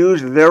both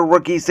used their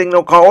rookie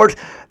signal callers.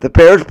 The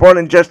Bears brought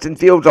in Justin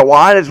Fields a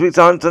lot, as we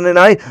saw on Sunday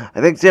night. I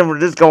think San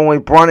Francisco only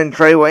brought in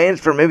Trey Lance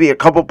for maybe a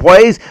couple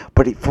plays,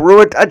 but he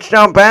threw a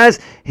touchdown pass.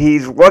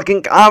 He's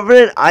looking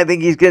confident. I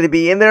think he's going to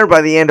be in there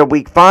by the end of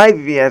Week 5.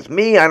 If you ask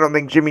me, I don't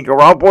think Jimmy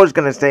Garoppolo is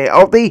going to stay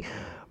healthy.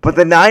 But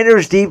the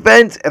Niners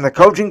defense and the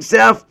coaching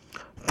staff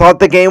thought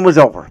the game was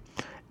over.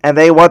 And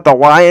they let the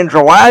Lions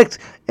relax,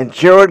 and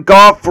Jared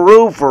Goff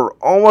threw for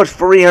almost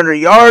 300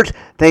 yards.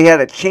 They had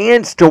a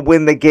chance to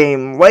win the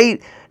game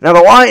late. Now,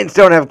 the Lions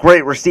don't have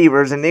great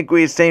receivers, and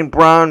Nicolas St.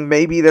 Brown,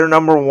 maybe they're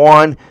number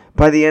 1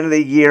 by the end of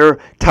the year.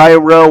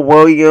 Tyrell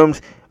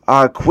Williams,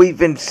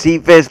 Queefin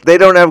Cephas, they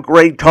don't have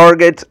great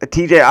targets.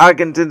 T.J.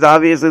 Hawkinson's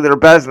obviously their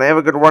best, and they have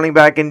a good running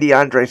back in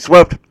DeAndre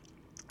Swift.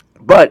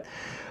 But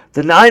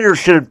the Niners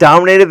should have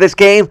dominated this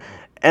game,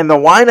 and the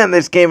line on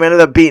this game ended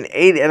up being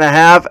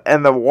 8.5,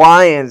 and the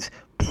Lions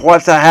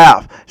plus a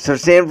half. So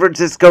San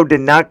Francisco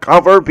did not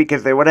cover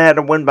because they would have had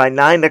to win by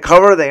 9 to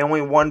cover. They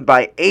only won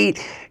by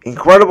 8.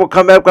 Incredible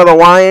comeback by the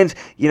Lions.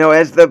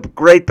 As the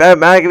great Pat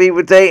McAfee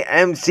would say,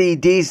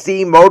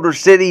 MCDC, Motor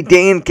City,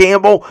 Dan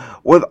Campbell,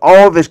 with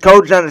all of his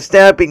coaches on his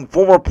staff being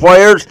former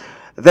players.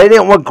 They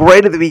didn't look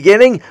great at the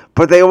beginning,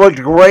 but they looked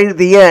great at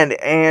the end.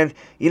 And,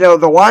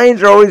 the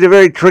Lions are always a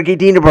very tricky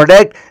team to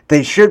predict.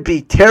 They should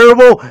be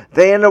terrible.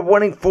 They end up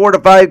winning 4 to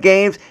 5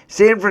 games.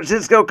 San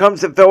Francisco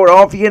comes to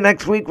Philadelphia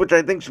next week, which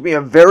I think should be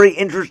a very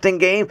interesting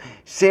game.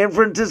 San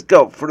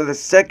Francisco, for the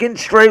second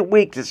straight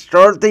week to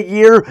start the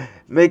year,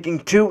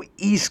 making 2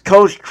 East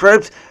Coast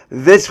trips.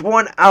 This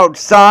one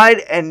outside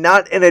and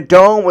not in a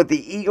dome, with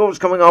the Eagles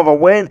coming off a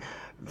win.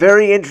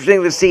 Very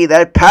interesting to see.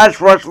 That pass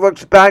rush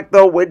looks back,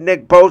 though, with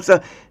Nick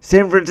Bosa.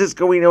 San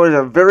Francisco, we know, is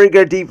a very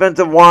good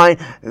defensive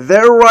line.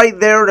 They're right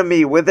there to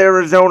me with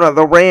Arizona,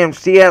 the Rams,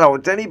 Seattle.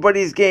 It's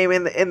anybody's game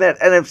in that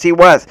NFC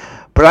West.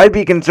 But I'd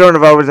be concerned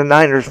if I was a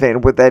Niners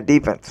fan with that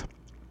defense.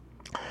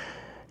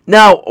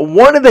 Now,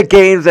 one of the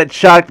games that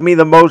shocked me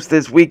the most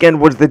this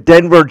weekend was the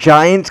Denver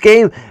Giants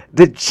game.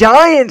 The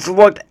Giants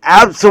looked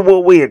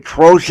absolutely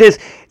atrocious.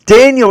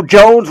 Daniel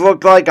Jones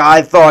looked like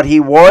I thought he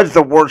was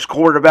the worst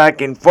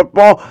quarterback in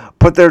football,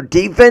 but their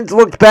defense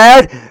looked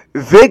bad.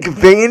 Vic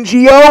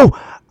Fangio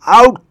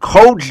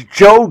outcoached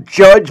Joe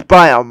Judge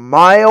by a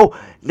mile.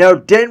 Now,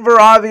 Denver,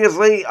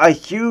 obviously, a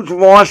huge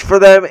loss for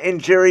them in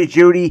Jerry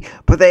Jeudy,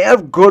 but they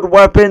have good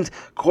weapons.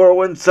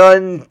 Cortland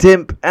Sutton,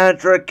 Tim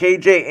Patrick,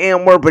 KJ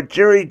Hamler, but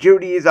Jerry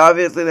Jeudy is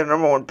obviously their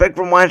number 1 pick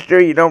from last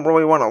year. You don't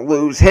really want to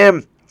lose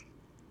him.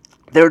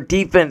 Their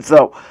defense,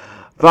 though.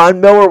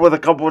 Von Miller with a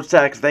couple of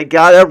sacks. They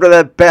got after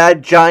that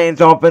bad Giants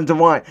offensive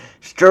line.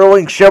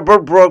 Sterling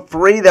Shepard broke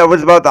free. That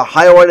was about the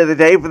highlight of the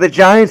day for the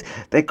Giants.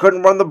 They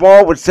couldn't run the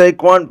ball with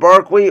Saquon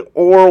Barkley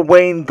or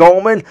Wayne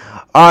Gallman.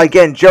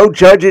 Again, Joe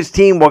Judge's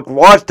team looked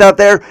lost out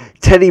there.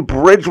 Teddy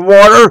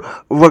Bridgewater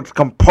looked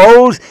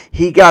composed.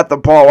 He got the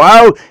ball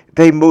out.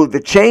 They moved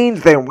the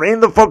chains. They ran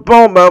the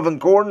football. Melvin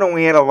Gordon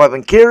only had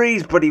 11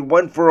 carries, but he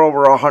went for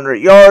over 100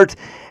 yards.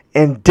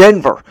 And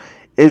Denver.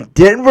 If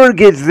Denver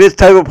gets this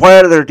type of play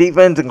out of their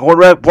defense and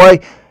quarterback play,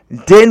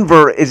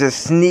 Denver is a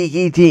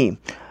sneaky team.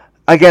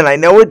 Again, I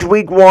know it's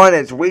week 1.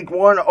 It's week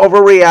 1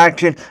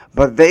 overreaction,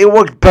 but they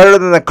looked better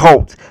than the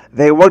Colts.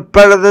 They looked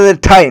better than the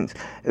Titans.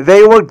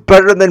 They looked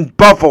better than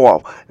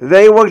Buffalo.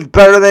 They looked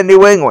better than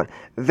New England.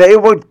 They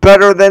looked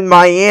better than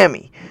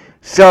Miami.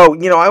 So,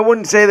 I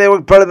wouldn't say they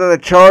looked better than the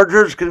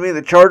Chargers, because,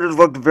 the Chargers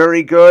looked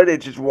very good.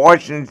 It's just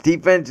Washington's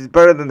defense is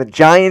better than the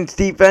Giants'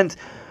 defense.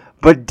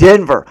 But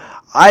Denver,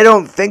 I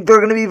don't think they're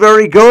going to be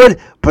very good,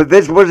 but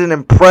this was an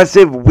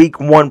impressive Week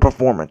 1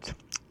 performance.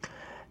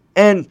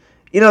 And,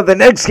 the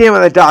next game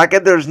on the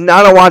docket, there's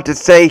not a lot to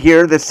say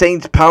here. The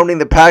Saints pounding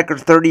the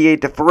Packers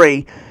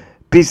 38-3.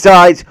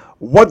 Besides,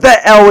 what the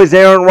hell is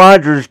Aaron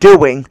Rodgers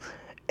doing?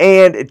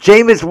 And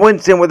Jameis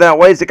Winston, with that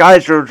LASIK eye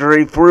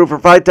surgery, threw for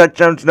 5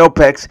 touchdowns, no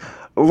picks.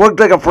 Looked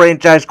like a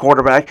franchise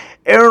quarterback.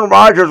 Aaron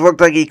Rodgers looked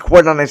like he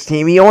quit on his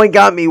team. He only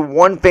got me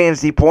 1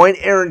 fantasy point.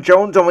 Aaron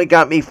Jones only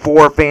got me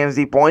 4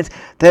 fantasy points.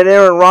 That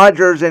Aaron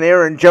Rodgers and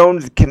Aaron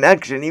Jones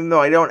connection, even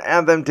though I don't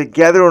have them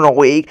together in a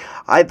league,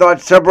 I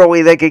thought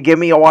separately they could give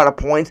me a lot of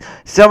points.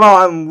 Somehow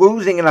I'm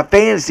losing in a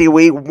fantasy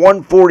league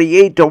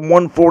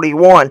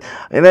 148-141.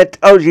 And that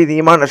tells you the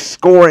amount of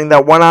scoring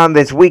that went on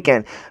this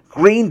weekend.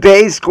 Green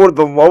Bay scored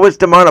the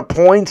lowest amount of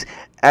points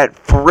at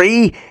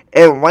 3.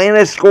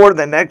 Atlanta scored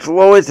the next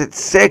lowest at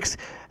 6.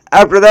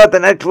 After that, the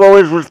next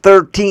lowest was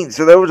 13.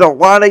 So there was a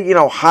lot of,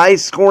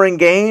 high-scoring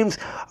games.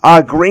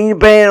 Green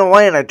Bay and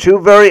Atlanta, 2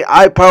 very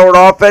high-powered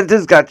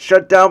offenses, got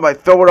shut down by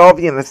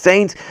Philadelphia and the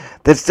Saints.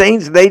 The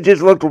Saints, they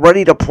just looked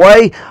ready to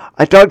play.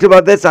 I talked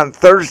about this on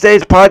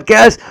Thursday's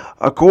podcast.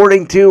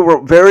 According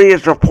to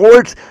various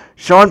reports,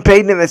 Sean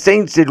Payton and the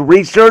Saints did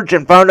research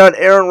and found out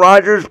Aaron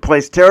Rodgers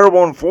plays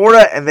terrible in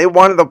Florida, and they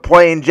wanted to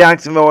play in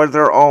Jacksonville as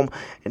their home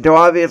until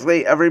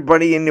obviously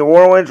everybody in New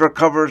Orleans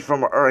recovers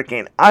from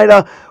Hurricane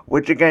Ida,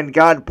 which again,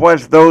 God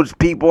bless those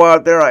people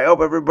out there. I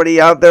hope everybody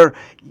out there,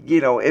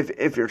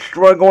 if you're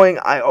struggling,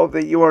 I hope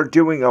that you are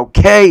doing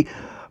okay.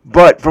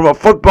 But from a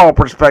football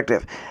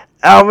perspective,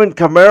 Alvin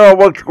Kamara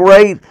looked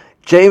great.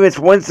 Jameis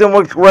Winston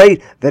looked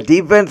great. The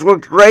defense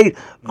looked great.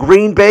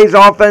 Green Bay's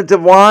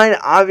offensive line,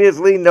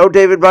 obviously no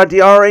David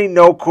Bakhtiari,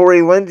 no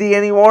Corey Lindsey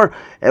anymore.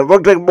 It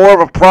looked like more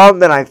of a problem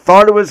than I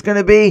thought it was going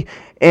to be.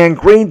 And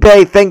Green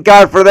Bay, thank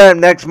God for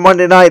them, next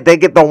Monday night they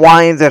get the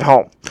Lions at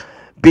home.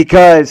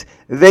 Because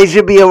they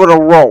should be able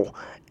to roll.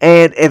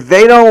 And if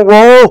they don't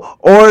roll,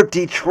 or if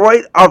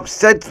Detroit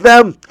upsets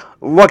them,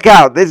 look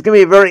out. This is going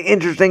to be a very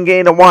interesting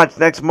game to watch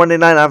next Monday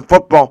night on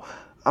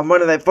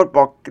Monday Night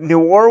Football. New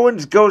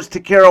Orleans goes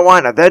to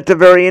Carolina. That's a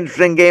very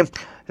interesting game.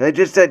 I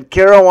just said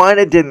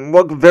Carolina didn't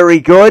look very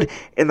good.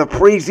 In the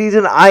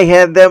preseason, I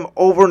had them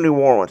over New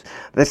Orleans.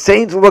 The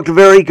Saints looked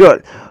very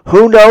good.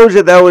 Who knows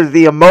if that was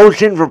the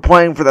emotion for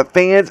playing for the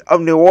fans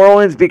of New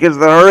Orleans because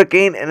of the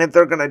hurricane, and if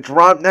they're going to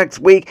drop next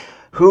week.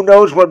 Who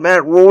knows what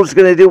Matt Rule's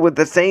going to do with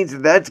the Saints.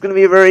 That's going to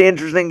be a very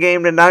interesting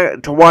game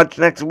to watch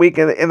next week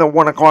in the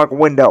 1 o'clock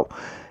window.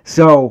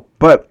 So,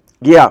 but,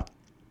 yeah.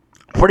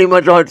 Pretty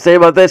much all I have to say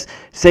about this.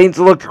 Saints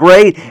looked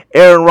great.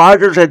 Aaron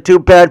Rodgers had 2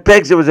 bad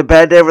picks. It was a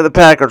bad day for the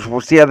Packers.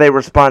 We'll see how they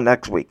respond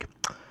next week.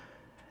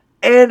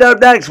 And up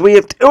next, we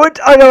have Tua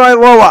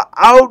Tagovailoa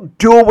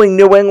outdueling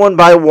New England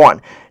by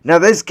 1. Now,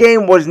 this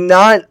game was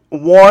not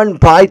won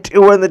by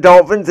Tua and the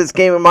Dolphins. This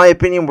game, in my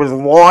opinion, was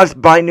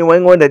lost by New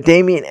England. A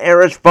Damian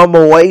Harris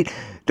fumble late.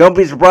 Don't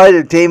be surprised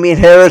if Damian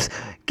Harris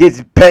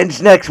gets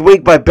benched next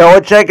week by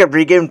Belichick after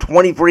he gave him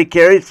 23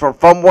 carries for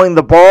fumbling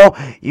the ball.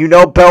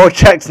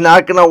 Belichick's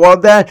not going to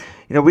love that.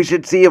 We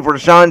should see if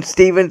Rashawn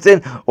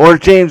Stevenson or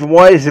James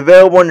White is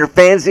available in your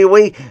fantasy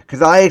league,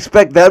 because I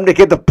expect them to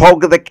get the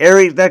bulk of the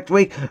carries next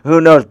week.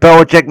 Who knows?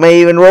 Belichick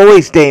may even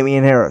release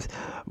Damian Harris.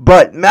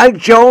 But Mac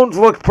Jones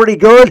looked pretty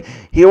good.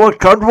 He looked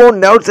comfortable.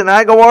 Nelson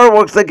Aguilar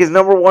looks like his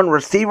number 1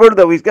 receiver,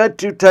 though he's got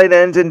 2 tight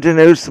ends in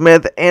Geno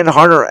Smith and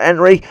Hunter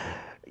Henry.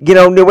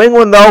 New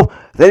England, though,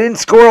 they didn't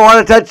score a lot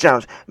of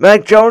touchdowns.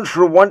 Mac Jones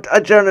threw 1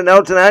 touchdown to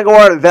Nelson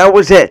Aguilar. That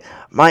was it.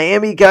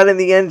 Miami got in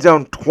the end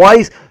zone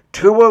twice.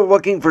 Tua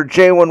looking for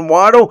Jalen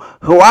Waddle,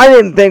 who I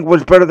didn't think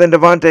was better than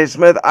Devontae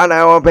Smith on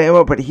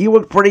Alabama, but he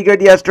looked pretty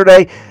good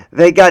yesterday.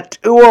 They got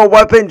Tua a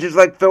weapon, just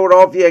like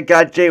Philadelphia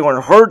got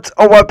Jalen Hurts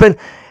a weapon,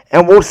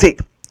 and we'll see.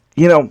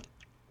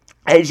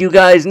 As you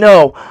guys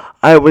know,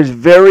 I was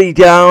very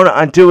down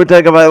on Tua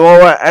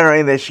Tagovailoa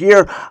entering this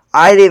year.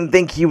 I didn't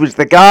think he was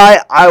the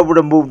guy. I would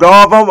have moved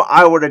off him.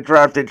 I would have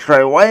drafted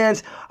Trey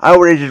Lance. I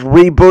would have just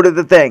rebooted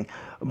the thing.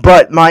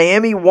 But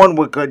Miami won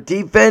with good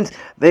defense.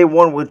 They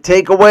won with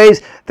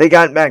takeaways. They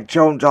got Mac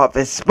Jones off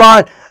his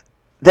spot.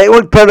 They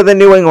looked better than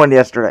New England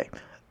yesterday.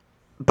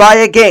 By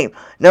a game.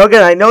 Now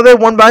again, I know they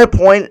won by a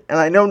point, and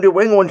I know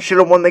New England should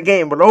have won the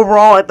game. But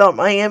overall, I thought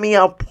Miami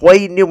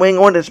outplayed New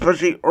England,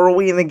 especially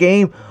early in the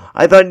game.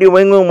 I thought New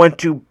England went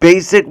too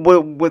basic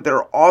with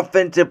their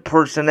offensive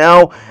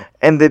personnel.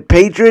 And the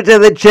Patriots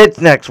and the Jets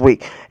next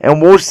week.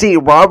 And we'll see.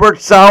 Robert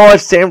Saleh,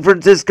 San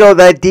Francisco,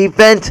 that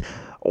defense.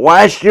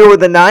 Last year with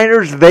the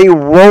Niners, they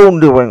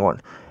rolled New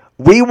England.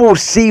 We will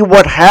see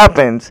what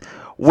happens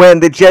when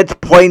the Jets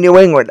play New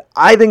England.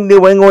 I think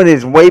New England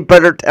is way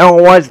better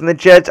talent-wise than the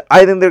Jets.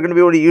 I think they're going to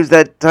be able to use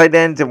that tight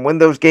ends and win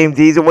those games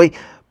easily.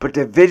 But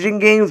division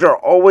games are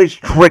always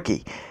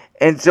tricky.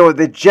 And so if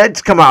the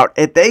Jets come out,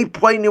 if they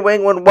play New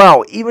England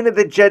well, even if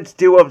the Jets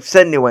do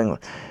upset New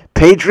England,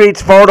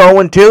 Patriots fall to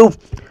 0-2,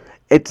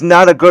 it's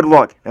not a good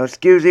look. Now,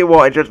 excuse me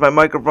while I adjust my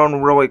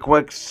microphone really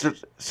quick.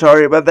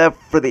 Sorry about that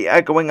for the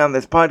echoing on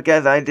this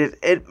podcast. I just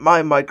hit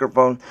my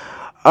microphone.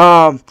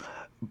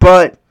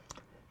 But,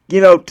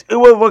 Tua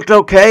looked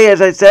okay,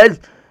 as I said.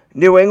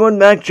 New England,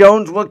 Mac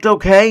Jones looked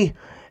okay.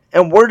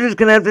 And we're just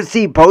going to have to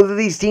see. Both of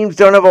these teams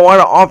don't have a lot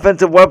of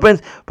offensive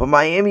weapons, but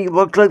Miami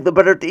looked like the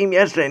better team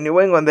yesterday. New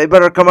England, they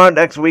better come out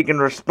next week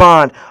and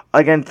respond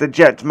against the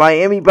Jets.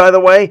 Miami, by the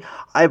way,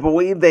 I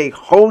believe they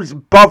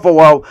host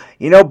Buffalo.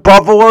 You know,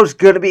 Buffalo's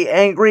going to be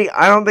angry.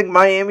 I don't think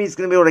Miami's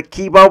going to be able to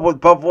keep up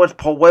with Buffalo's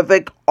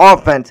prolific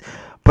offense.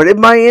 But if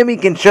Miami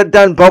can shut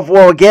down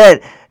Buffalo again,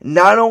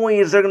 not only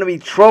is there going to be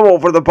trouble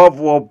for the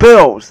Buffalo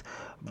Bills,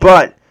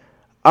 but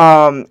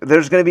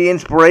there's going to be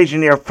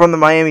inspiration here from the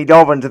Miami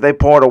Dolphins if they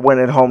pull out a win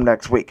at home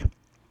next week.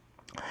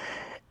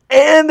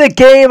 And the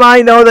game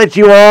I know that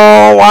you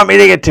all want me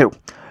to get to.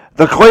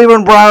 The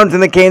Cleveland Browns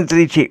and the Kansas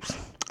City Chiefs.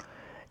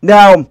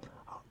 Now,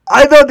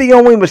 I thought the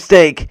only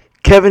mistake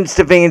Kevin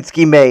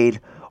Stefanski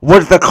made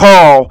was the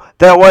call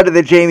that led to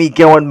the Jamie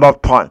Gillen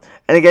muff punt.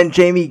 And again,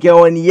 Jamie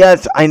Gillen,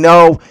 yes, I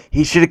know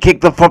he should have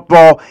kicked the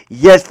football.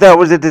 Yes, that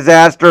was a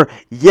disaster.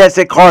 Yes,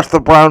 it cost the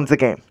Browns the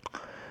game.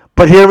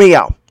 But hear me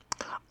out.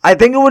 I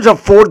think it was a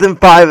 4th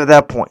and 5 at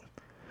that point.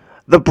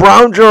 The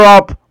Browns are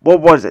up, what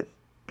was it,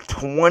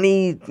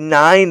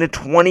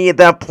 29-20 at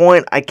that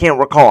point? I can't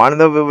recall. I don't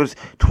know if it was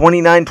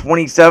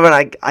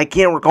 29-27. I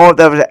can't recall if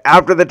that was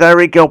after the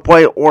Tyreek Hill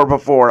play or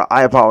before.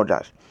 I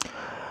apologize.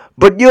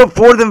 But you have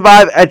 4th and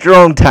 5 at your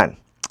own 10.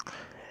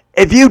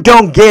 If you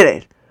don't get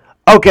it,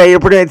 okay,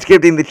 you're pretty much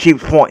skipping the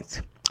Chiefs'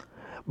 points.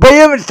 But you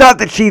haven't stopped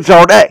the Chiefs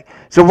all day.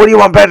 So what do you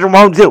want Patrick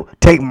Mahomes to do?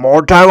 Take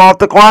more time off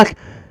the clock?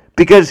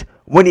 Because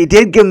when he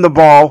did give him the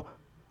ball,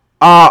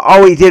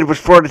 all he did was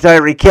throw to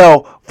Tyreek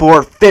Hill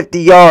for 50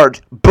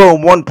 yards.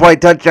 Boom, 1-play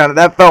touchdown. And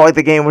that felt like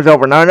the game was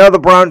over. Now, I know the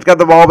Browns got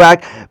the ball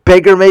back.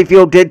 Baker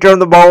Mayfield did turn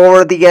the ball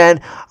over at the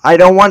end. I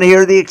don't want to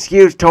hear the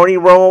excuse Tony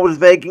Romo was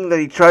making that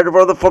he tried to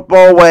throw the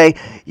football away.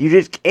 You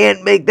just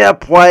can't make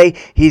that play.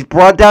 He's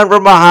brought down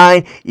from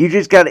behind. You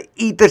just got to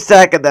eat the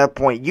sack at that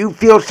point. You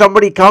feel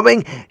somebody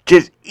coming,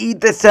 just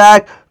eat the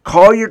sack.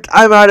 Call your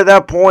timeout at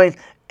that point.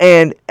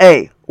 And,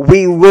 hey,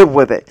 we live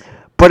with it.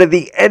 But at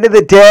the end of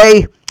the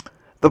day,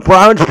 the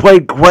Browns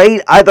played great.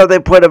 I thought they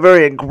played a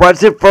very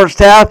aggressive first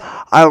half.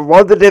 I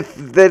love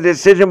the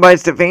decision by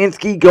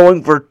Stefanski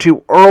going for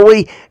too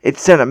early. It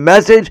sent a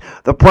message.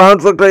 The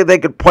Browns looked like they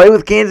could play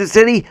with Kansas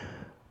City.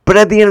 But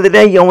at the end of the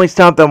day, you only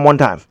stopped them one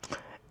time.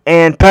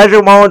 And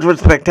Patrick Mahomes was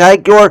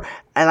spectacular.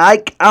 And I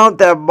count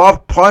that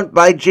muff punt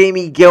by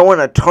Jamie Gillen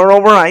a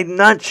turnover. I'm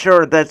not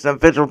sure if that's an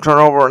official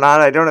turnover or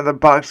not. I don't have the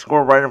box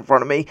score right in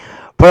front of me.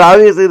 But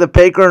obviously the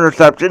Baker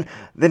interception,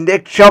 the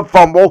Nick Chubb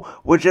fumble,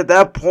 which at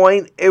that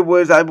point it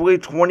was, I believe,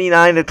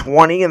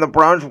 29-20, and the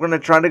Browns were going to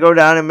try to go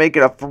down and make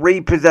it a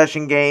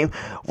 3-possession game,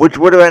 which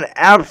would have been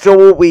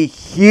absolutely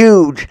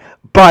huge,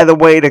 by the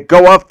way, to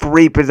go up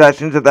 3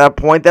 possessions at that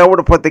point. That would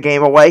have put the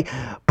game away.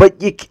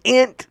 But you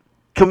can't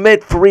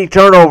commit 3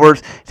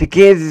 turnovers to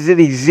Kansas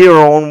City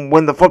 0 and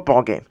win the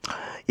football game.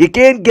 You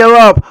can't give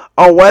up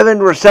 11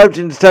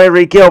 receptions to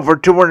Tyreek Hill for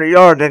 200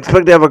 yards and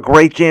expect to have a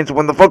great chance to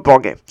win the football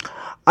game.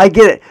 I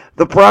get it.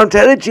 The Browns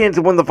had a chance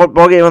to win the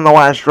football game on the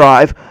last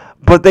drive,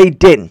 but they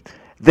didn't.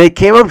 They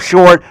came up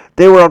short.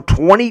 They were up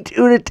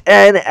 22-10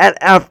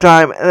 at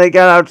halftime, and they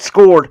got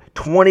outscored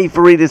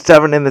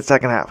 23-7 in the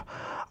second half.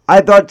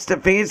 I thought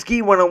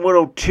Stefanski went a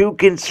little too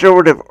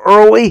conservative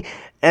early,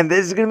 and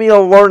this is going to be a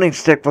learning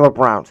stick for the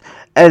Browns.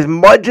 As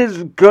much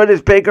as good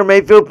as Baker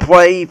Mayfield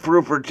played, he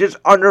threw for just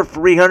under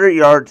 300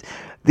 yards.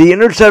 The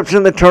interception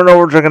and the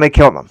turnovers are going to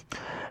kill them.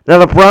 Now,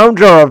 the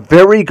Browns are a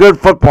very good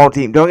football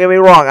team. Don't get me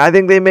wrong. I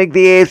think they make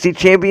the AFC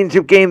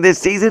Championship game this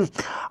season.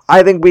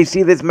 I think we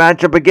see this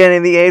matchup again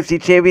in the AFC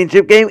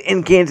Championship game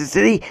in Kansas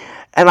City.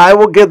 And I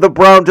will give the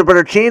Browns a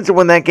better chance to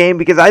win that game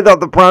because I thought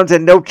the Browns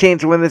had no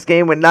chance to win this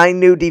game with 9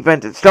 new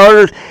defensive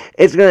starters.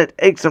 It's going to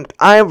take some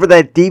time for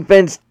that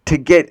defense to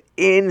get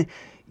in,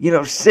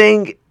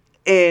 sing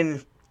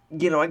in,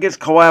 I guess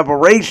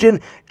collaboration.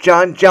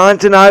 John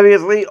Johnson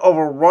obviously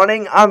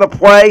overrunning on the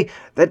play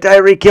that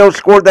Tyreek Hill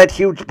scored that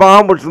huge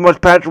bomb, which is the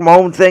most Patrick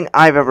Mahomes thing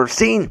I've ever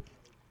seen.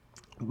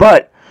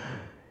 But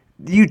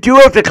you do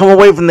have to come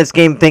away from this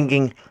game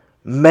thinking,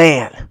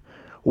 man,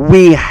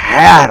 we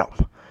had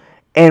them.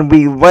 And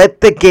we let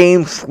the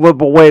game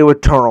slip away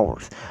with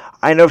turnovers.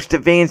 I know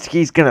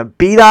Stefanski's going to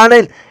beat on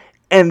it.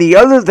 And the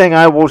other thing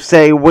I will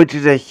say, which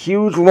is a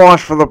huge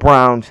loss for the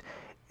Browns,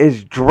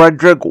 is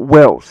Jedrick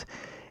Wills.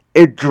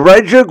 If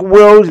Jedrick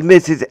Wills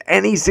misses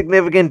any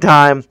significant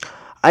time,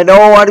 I know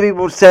a lot of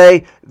people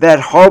say that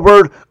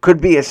Hubbard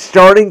could be a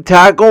starting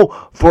tackle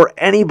for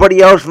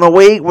anybody else in the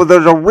league. Well,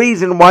 there's a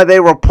reason why they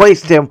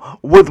replaced him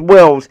with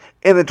Wills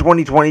in the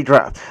 2020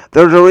 draft.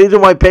 There's a reason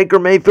why Baker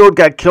Mayfield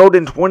got killed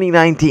in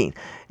 2019.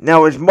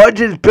 Now, as much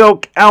as Bill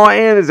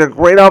Callahan is a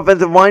great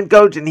offensive line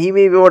coach and he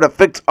may be able to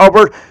fix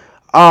Hubbard,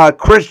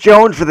 Chris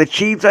Jones for the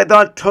Chiefs, I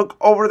thought, took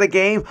over the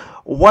game,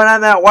 went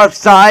on that left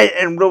side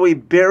and really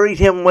buried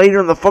him later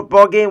in the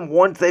football game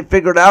once they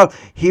figured out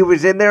he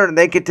was in there and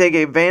they could take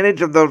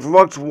advantage of those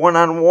looks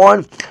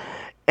one-on-one.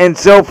 And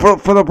so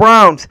for the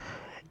Browns,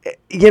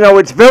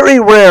 it's very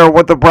rare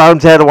what the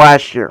Browns had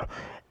last year.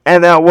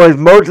 and that was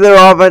most of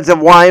their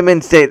offensive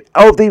linemen stayed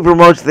healthy for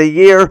most of the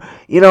year.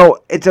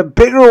 It's a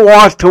bigger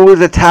loss to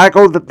lose a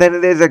tackle than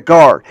it is a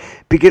guard,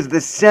 because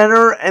the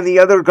center and the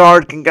other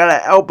guard can kind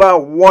of help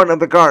out one of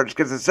the guards,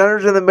 because the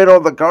center's in the middle,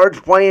 the guards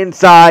play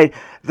inside.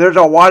 There's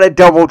a lot of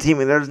double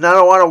teaming. There's not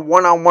a lot of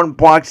one-on-one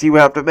blocks you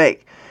have to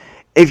make.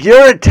 If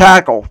you're a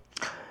tackle,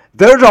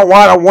 there's a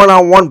lot of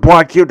one-on-one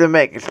blocks you have to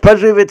make,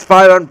 especially if it's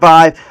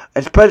 5-on-5,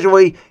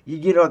 especially,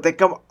 if they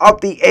come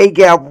up the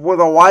A-gap with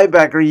a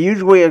linebacker.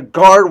 Usually a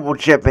guard will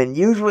chip in.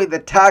 Usually the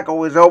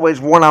tackle is always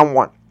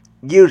one-on-one.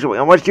 Usually.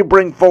 Unless you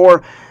bring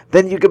 4,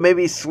 then you can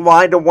maybe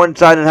slide to one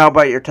side and help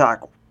out your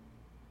tackle.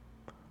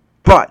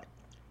 But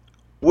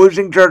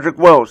losing Jedrick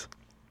Wills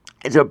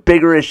is a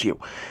bigger issue.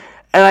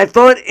 And I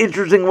thought,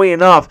 interestingly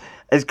enough,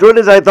 as good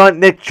as I thought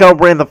Nick Chubb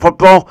ran the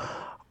football,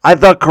 I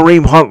thought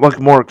Kareem Hunt looked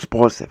more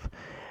explosive.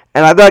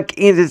 And I thought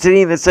Kansas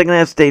City in the second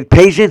half stayed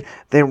patient.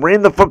 They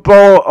ran the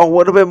football a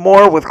little bit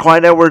more with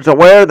Clyde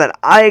Edwards-Helaire than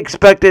I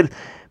expected.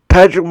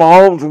 Patrick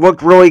Mahomes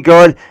looked really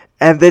good,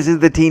 and this is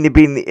the team to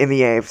beat in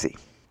the AFC.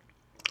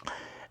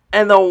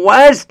 And the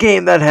last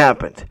game that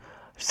happened,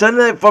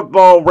 Sunday Night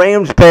Football,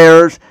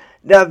 Rams-Bears.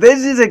 Now,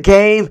 this is a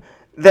game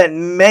that,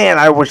 man,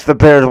 I wish the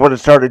Bears would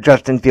have started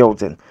Justin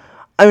Fields in.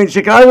 I mean,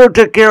 Chicago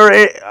took care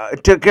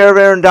of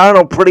Aaron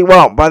Donald pretty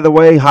well. By the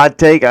way, hot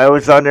take, I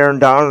always thought Aaron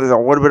Donald is a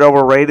little bit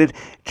overrated,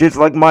 just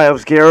like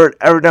Myles Garrett.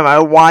 Every time I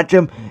watch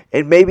him,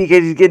 it may be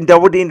because he's getting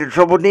double-teamed or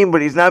triple-teamed,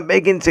 but he's not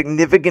making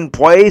significant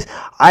plays.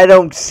 I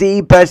don't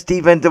see best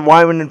defensive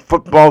lineman in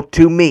football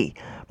to me.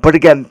 But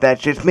again,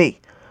 that's just me.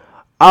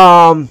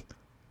 I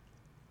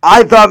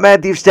thought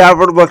Matthew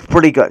Stafford looked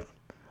pretty good.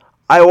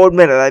 I will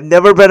admit it. I've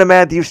never been a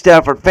Matthew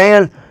Stafford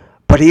fan,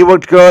 but he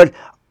looked good.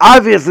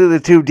 Obviously, the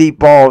 2 deep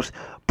balls.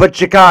 But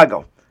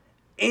Chicago,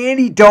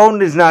 Andy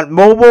Dalton is not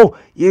mobile.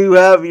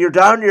 You're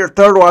down to your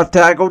third left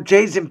tackle.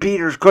 Jason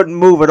Peters couldn't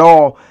move at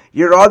all.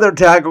 Your other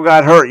tackle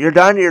got hurt. You're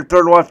down to your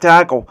third left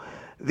tackle.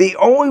 The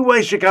only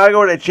way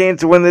Chicago had a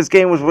chance to win this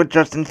game was with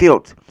Justin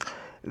Fields.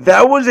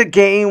 That was a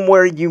game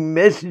where you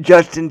missed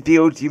Justin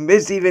Fields. You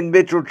missed even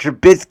Mitchell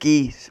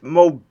Trubisky's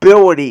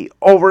mobility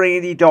over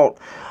Andy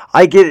Dalton.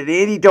 I get it.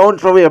 Andy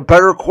Dalton's probably a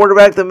better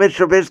quarterback than Mitch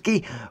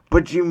Trubisky,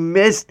 but you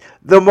missed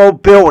the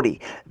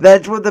mobility.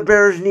 That's what the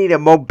Bears needed.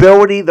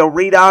 Mobility, the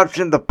read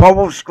option, the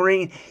bubble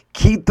screen.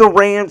 Keep the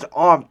Rams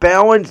off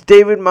balance.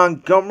 David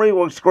Montgomery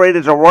looks great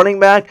as a running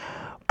back,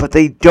 but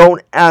they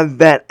don't have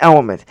that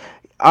element.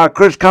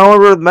 Chris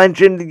Collinsworth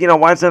mentioned,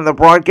 last night on the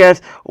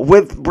broadcast,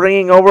 with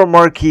bringing over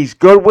Marquise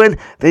Goodwin,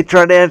 they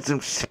tried to add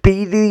some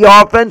speed to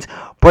the offense,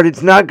 but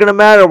it's not going to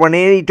matter when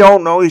Andy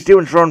Dalton, all he's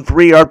doing is throwing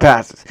 3-yard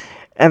passes.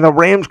 And the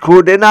Rams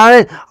clued in on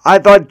it. I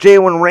thought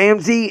Jalen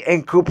Ramsey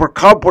and Cooper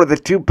Kupp were the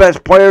 2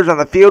 best players on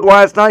the field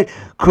last night.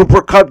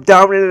 Cooper Kupp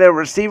dominated the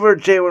receiver.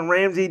 Jalen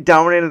Ramsey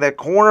dominated the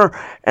corner.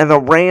 And the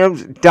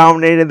Rams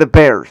dominated the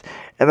Bears.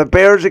 And the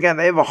Bears, again,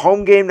 they have a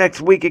home game next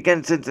week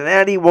against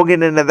Cincinnati. We'll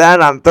get into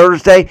that on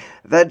Thursday.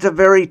 That's a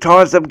very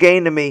toss-up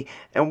game to me,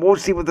 and we'll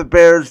see what the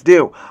Bears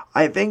do.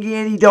 I think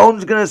Andy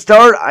Dalton's going to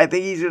start. I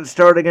think he's going to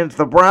start against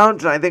the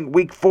Browns, and I think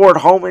week 4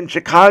 at home in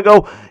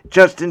Chicago,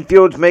 Justin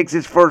Fields makes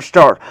his first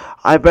start.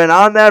 I've been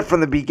on that from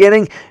the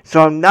beginning,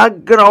 so I'm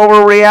not going to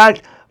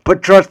overreact,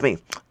 but trust me,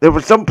 there were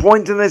some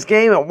points in this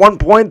game. At one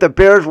point, the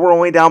Bears were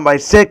only down by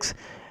 6,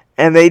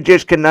 and they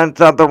just could not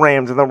stop the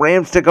Rams. And the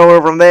Rams took over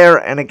from there.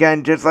 And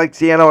again, just like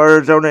Seattle,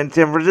 Arizona, and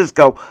San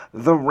Francisco,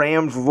 the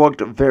Rams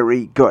looked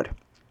very good.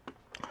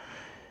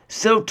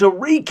 So to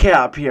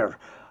recap here,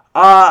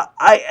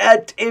 I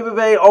had Tampa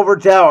Bay over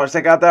Dallas.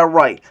 I got that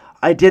right.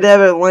 I did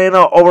have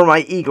Atlanta over my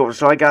Eagles,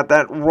 so I got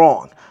that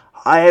wrong.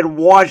 I had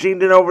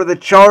Washington over the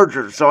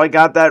Chargers, so I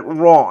got that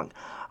wrong.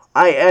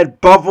 I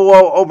had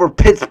Buffalo over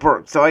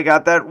Pittsburgh, so I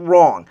got that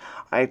wrong.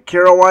 I had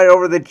Carolina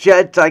over the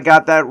Jets. I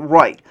got that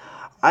right.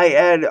 I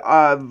had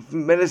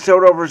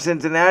Minnesota over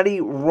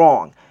Cincinnati,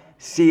 wrong.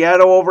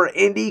 Seattle over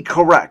Indy,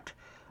 correct.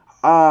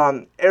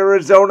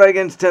 Arizona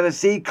against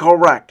Tennessee,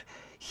 correct.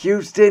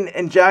 Houston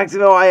and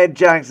Jacksonville, I had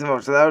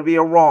Jacksonville, so that would be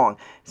a wrong.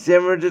 San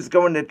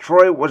Francisco and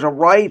Detroit was a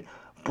right.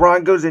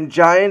 Broncos and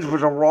Giants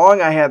was a wrong.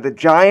 I had the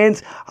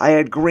Giants. I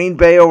had Green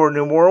Bay over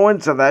New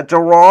Orleans, so that's a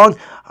wrong.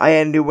 I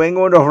had New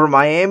England over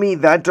Miami,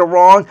 that's a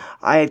wrong.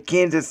 I had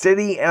Kansas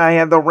City, and I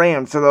had the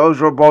Rams, so those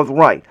were both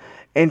right.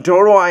 In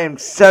total, I am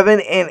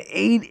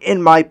 7-8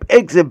 in my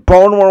picks. If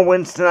Baltimore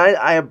wins tonight,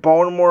 I have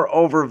Baltimore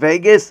over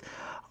Vegas.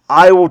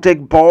 I will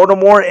take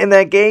Baltimore in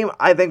that game.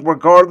 I think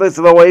regardless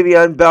of the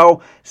Le'Veon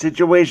Bell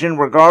situation,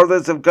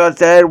 regardless of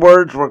Gus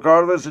Edwards,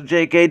 regardless of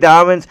J.K.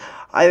 Dobbins,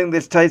 I think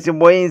this Tyson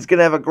Williams is going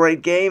to have a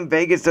great game.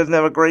 Vegas doesn't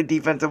have a great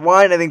defensive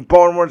line. I think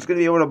Baltimore is going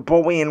to be able to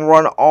bully and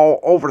run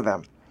all over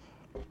them.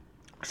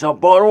 So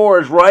Baltimore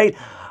is right.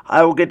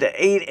 I will get to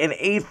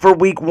 8-8 for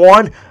week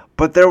 1.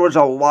 But there was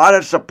a lot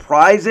of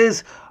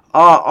surprises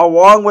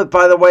Along with,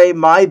 by the way,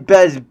 my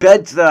best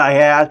bets that I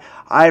had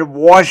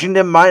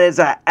Washington minus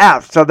a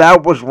half, so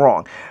that was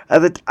wrong. At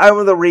the time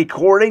of the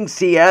recording,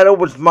 Seattle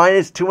was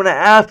minus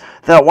 2.5.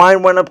 That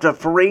line went up to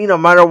 3. No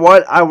matter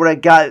what, I would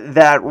have got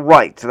that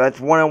right. So that's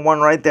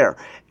 1-1 right there.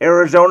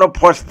 Arizona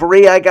plus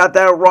 3, I got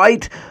that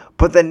right.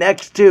 But the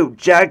next two,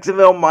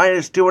 Jacksonville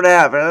minus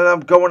 2.5, ended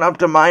up going up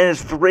to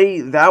minus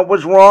 3. That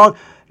was wrong.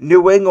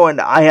 New England,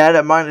 I had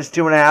at minus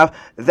 2.5.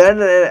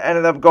 Then it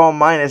ended up going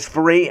minus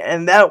 3,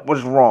 and that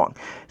was wrong.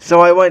 So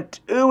I went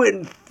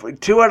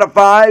 2 out of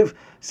 5.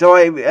 So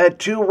I had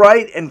 2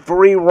 right and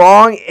 3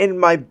 wrong in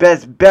my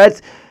best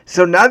bets.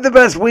 So not the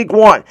best week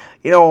 1.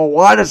 A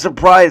lot of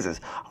surprises.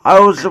 I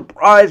was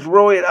surprised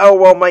really at how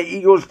well my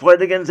Eagles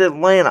played against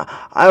Atlanta.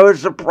 I was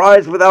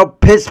surprised with how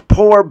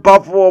piss-poor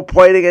Buffalo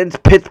played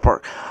against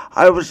Pittsburgh.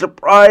 I was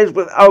surprised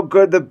with how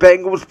good the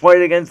Bengals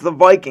played against the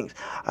Vikings.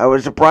 I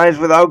was surprised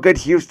with how good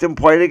Houston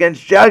played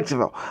against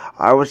Jacksonville.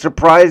 I was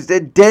surprised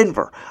at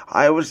Denver.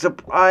 I was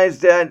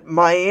surprised at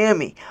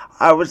Miami.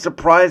 I was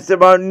surprised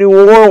about New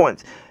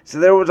Orleans. So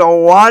there was a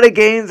lot of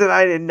games that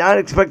I did not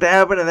expect to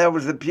happen, and that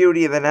was the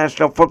beauty of the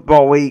National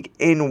Football League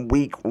in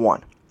Week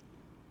 1.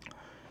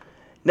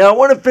 Now, I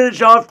want to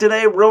finish off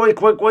today really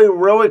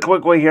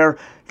quickly here,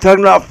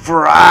 talking about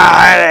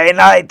Friday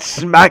Night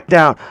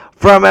SmackDown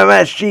from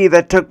MSG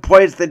that took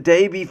place the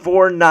day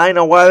before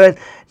 9/11.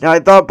 Now, I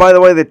thought, by the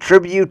way, the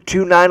tribute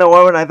to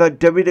 9/11, I thought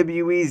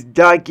WWE's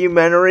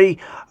documentary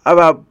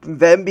about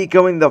them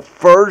becoming the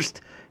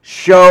first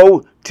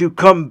show to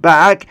come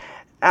back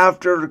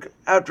after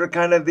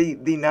kind of the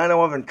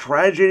 9/11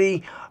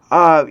 tragedy,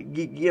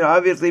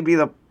 obviously be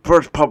the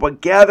first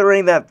public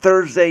gathering that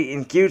Thursday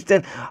in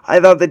Houston. I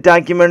thought the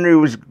documentary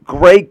was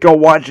great. Go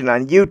watch it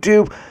on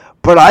YouTube.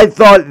 But I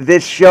thought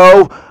this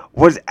show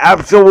was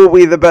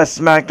absolutely the best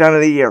SmackDown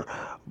of the year.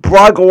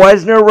 Brock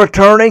Lesnar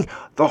returning.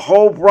 The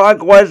whole Brock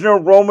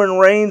Lesnar, Roman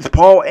Reigns,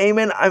 Paul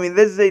Heyman. I mean,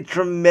 this is a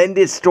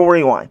tremendous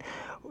storyline.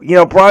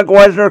 Brock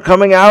Lesnar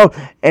coming out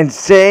and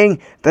saying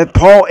that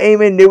Paul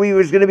Heyman knew he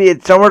was going to be at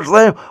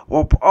SummerSlam.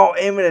 Well, Paul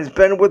Heyman has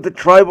been with the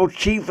Tribal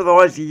Chief for the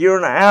last year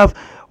and a half.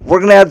 We're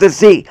going to have to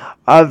see.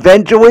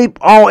 Eventually,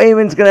 Paul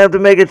Heyman's going to have to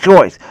make a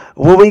choice.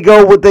 Will we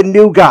go with the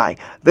new guy,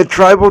 the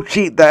Tribal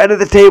Chief, the head of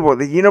the table,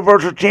 the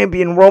Universal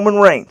Champion Roman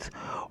Reigns?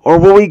 Or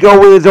will we go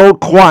with his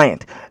old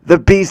client, the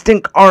Beast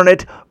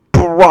Incarnate,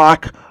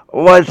 Brock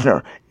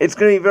Lesnar? It's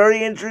going to be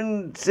very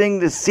interesting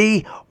to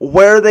see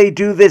where they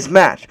do this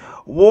match.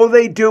 Will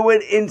they do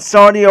it in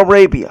Saudi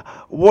Arabia?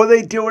 Will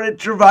they do it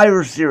at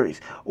Survivor Series?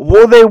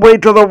 Will they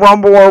wait till the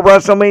Rumble or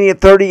WrestleMania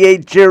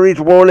 38 Series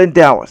World in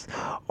Dallas?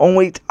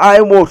 Only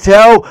time will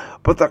tell,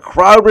 but the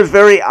crowd was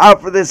very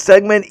out for this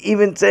segment,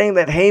 even saying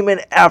that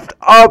Heyman effed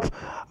up.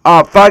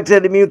 Fox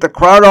had to mute the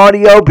crowd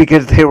audio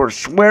because they were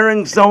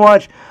swearing so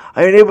much.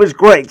 I mean, it was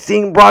great.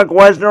 Seeing Brock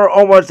Lesnar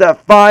almost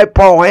at 5,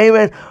 Paul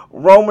Heyman,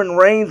 Roman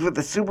Reigns with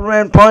the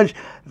Superman punch.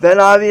 Then,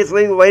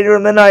 obviously, later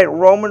in the night,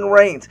 Roman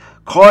Reigns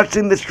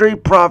costing the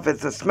Street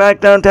Profits the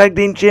SmackDown Tag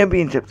Team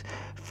Championships.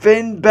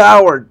 Finn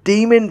Balor,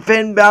 Demon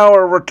Finn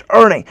Balor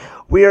returning.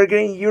 We are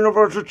getting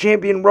Universal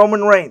Champion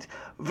Roman Reigns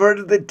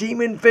versus the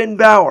Demon Finn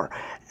Balor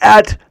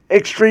at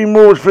Extreme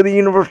Rules for the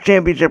Universal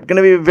Championship. Going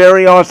to be a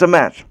very awesome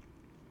match.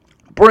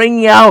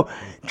 Bringing out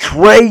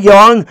Trae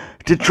Young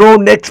to troll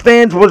Knicks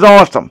fans was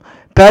awesome.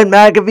 Pat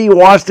McAfee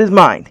lost his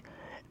mind.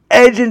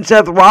 Edge and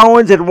Seth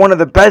Rollins had one of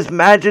the best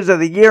matches of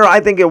the year.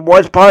 I think it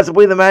was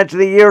possibly the match of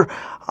the year.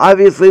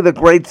 Obviously, the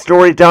great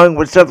storytelling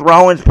with Seth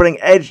Rollins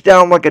putting Edge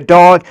down like a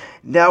dog.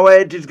 Now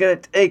Edge is going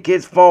to take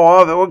his fall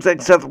off. It looks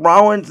like Seth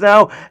Rollins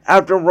now,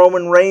 after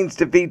Roman Reigns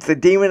defeats the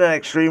Demon at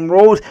Extreme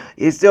Rules.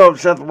 You still have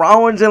Seth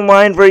Rollins in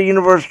line for a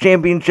Universal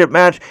Championship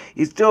match.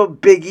 You still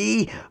have Big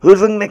E,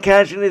 who's looking to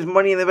cash in his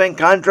Money in the Bank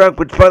contract,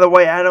 which, by the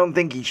way, I don't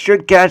think he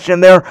should cash in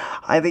there.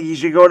 I think he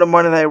should go to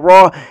Monday Night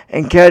Raw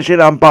and cash it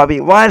on Bobby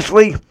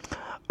Lashley.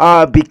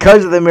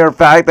 Because of the mere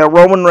fact that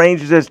Roman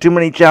Reigns has too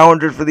many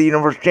challengers for the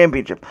Universal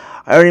Championship.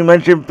 I already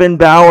mentioned Finn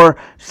Balor,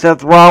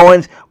 Seth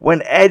Rollins.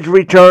 When Edge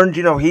returns,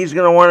 he's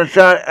going to want a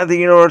shot at the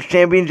Universal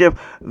Championship.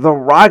 The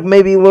Rock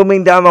may be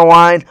looming down the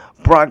line.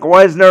 Brock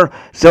Lesnar.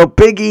 So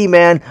Big E,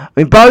 man. I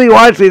mean, Bobby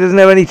Lashley doesn't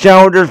have any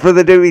challengers for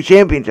the WWE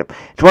Championship.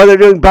 It's why they're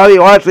doing Bobby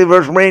Lashley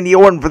versus Randy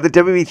Orton for the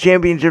WWE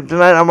Championship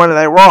tonight on Monday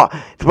Night Raw.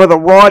 It's why the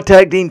Raw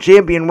Tag Team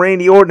Champion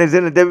Randy Orton is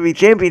in the WWE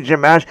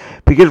Championship match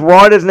because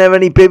Raw doesn't have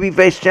any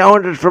babyface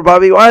challengers for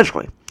Bobby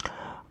Lashley.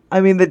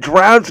 I mean, the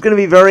draft's going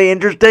to be very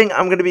interesting.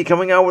 I'm going to be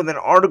coming out with an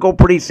article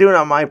pretty soon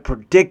on my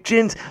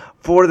predictions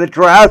for the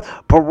draft,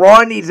 but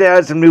Raw needs to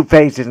add some new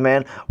faces,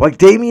 man. Like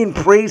Damian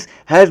Priest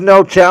has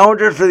no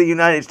challengers for the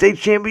United States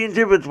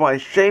Championship. It's why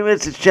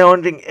Sheamus is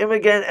challenging him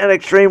again at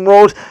Extreme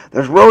Rules.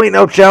 There's really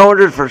no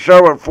challengers for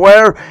Charlotte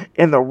Flair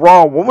in the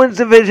Raw Women's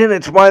Division.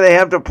 It's why they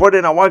have to put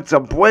in Alexa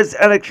Bliss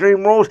at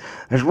Extreme Rules.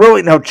 There's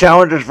really no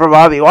challengers for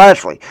Bobby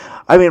Lashley.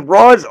 I mean,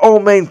 Raw's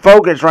old main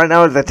focus right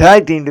now is the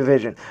tag team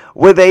division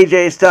with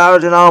AJ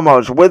Styles and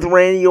Omos, with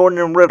Randy Orton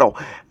and Riddle.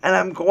 And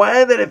I'm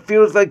glad that it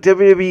feels like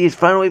WWE is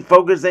finally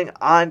focusing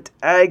on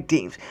tag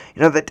teams.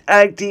 You know, the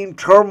tag team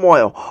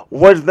turmoil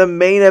was the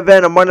main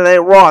event of Monday Night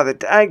Raw. The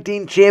tag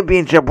team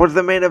championship was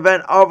the main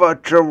event of a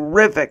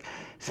terrific,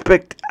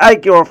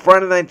 spectacular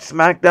Friday Night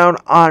SmackDown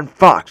on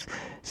Fox.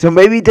 So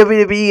maybe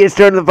WWE is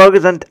starting to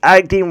focus on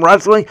tag team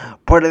wrestling,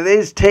 but it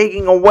is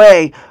taking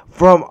away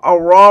from a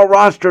Raw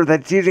roster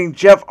that's using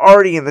Jeff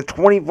Hardy in the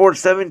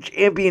 24/7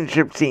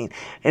 championship scene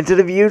instead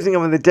of using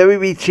him in the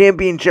WWE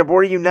Championship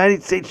or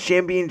United States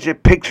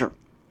Championship picture.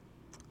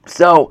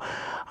 So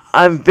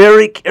I'm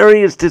very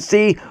curious to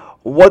see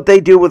what they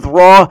do with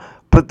Raw.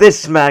 But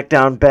this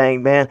SmackDown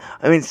bang, man.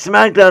 I mean,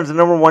 SmackDown's the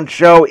number one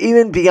show.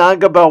 Even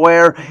Bianca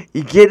Belair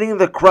getting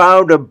the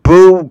crowd to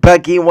boo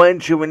Becky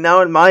Lynch, who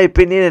now, in my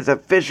opinion, has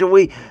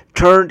officially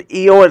turned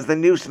heel as the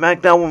new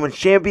SmackDown Women's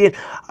Champion.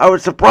 I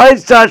was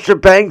surprised Sasha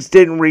Banks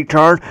didn't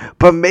return,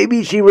 but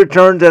maybe she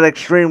returns at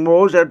Extreme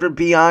Rules after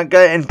Bianca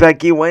and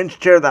Becky Lynch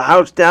tear the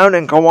house down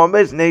in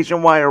Columbus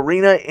Nationwide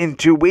Arena in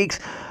 2 weeks.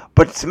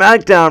 But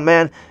SmackDown,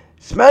 man.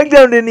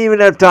 SmackDown didn't even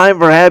have time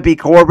for Happy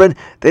Corbin.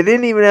 They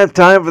didn't even have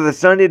time for the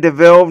Sonya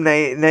Deville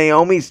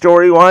Naomi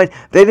storyline.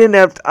 They didn't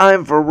have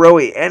time for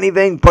really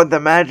anything but the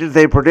matches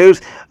they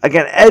produced.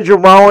 Again, Edge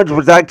and Rollins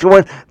was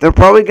excellent. They're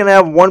probably going to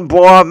have one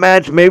blowout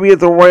match, maybe at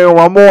the Royal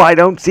Rumble. I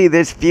don't see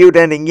this feud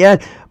ending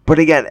yet. But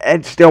again,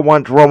 Edge still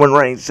wants Roman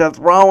Reigns. Seth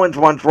Rollins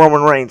wants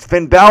Roman Reigns.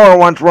 Finn Balor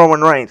wants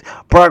Roman Reigns.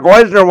 Brock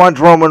Lesnar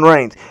wants Roman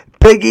Reigns.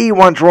 Big E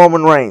wants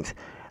Roman Reigns.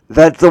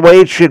 That's the way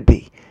it should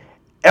be.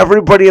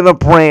 Everybody in the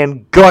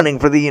brand gunning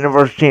for the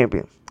Universal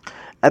Champion.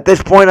 At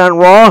this point on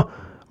Raw,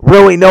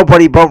 really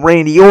nobody but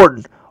Randy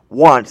Orton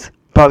wants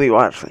Bobby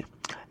Lashley.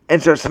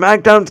 And so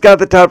SmackDown's got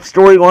the top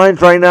storylines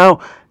right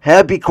now.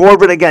 Happy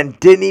Corbin, again,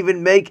 didn't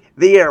even make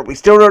the air. We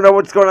still don't know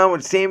what's going on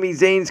with Sami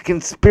Zayn's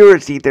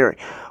conspiracy theory.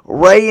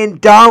 Rey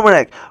and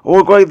Dominic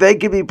look like they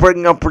could be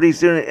breaking up pretty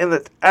soon in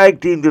the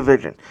tag team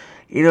division.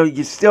 You know,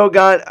 you still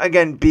got,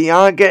 again,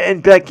 Bianca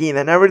and Becky, and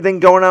then everything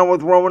going on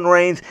with Roman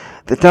Reigns.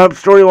 The top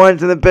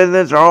storylines in the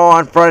business are all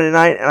on Friday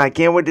night, and I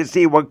can't wait to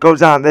see what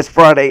goes on this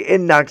Friday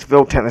in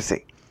Knoxville,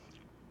 Tennessee.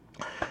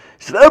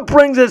 So that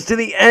brings us to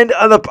the end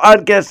of the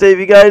podcast. So if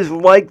you guys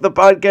like the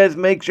podcast,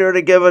 make sure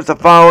to give us a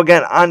follow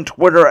again on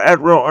Twitter at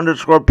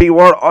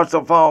real_PWord.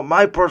 Also follow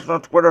my personal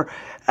Twitter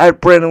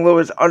at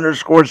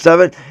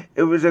BrandonLewis_7.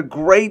 It was a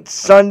great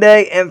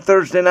Sunday and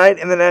Thursday night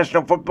in the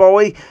National Football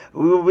League.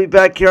 We will be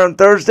back here on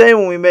Thursday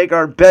when we make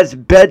our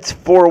best bets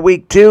for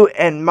Week 2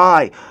 and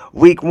my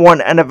Week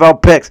 1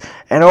 NFL picks.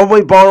 And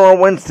hopefully Baltimore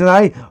wins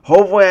tonight.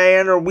 Hopefully I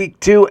enter Week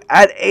 2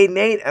 at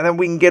 8-8, and then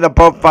we can get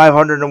above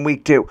 500 in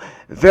Week 2.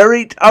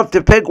 Very tough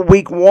to pick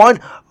Week 1.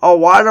 A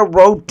lot of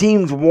road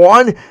teams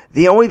won.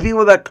 The only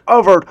people that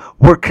covered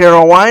were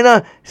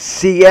Carolina,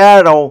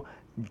 Seattle,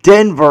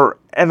 Denver,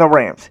 and the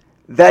Rams.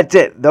 That's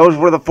it. Those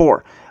were the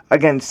four.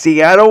 Again,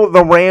 Seattle,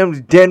 the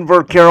Rams,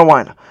 Denver,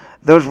 Carolina.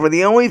 Those were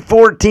the only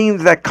four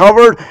teams that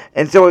covered,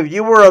 and so if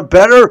you were a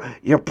bettor,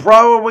 you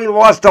probably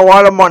lost a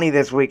lot of money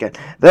this weekend.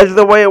 That's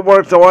the way it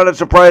works. A lot of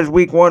surprise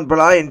Week 1, but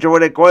I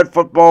enjoyed it. Glad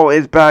football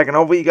is back, and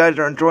hopefully you guys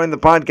are enjoying the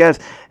podcast,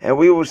 and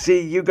we will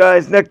see you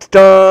guys next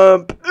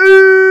time.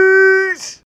 Peace!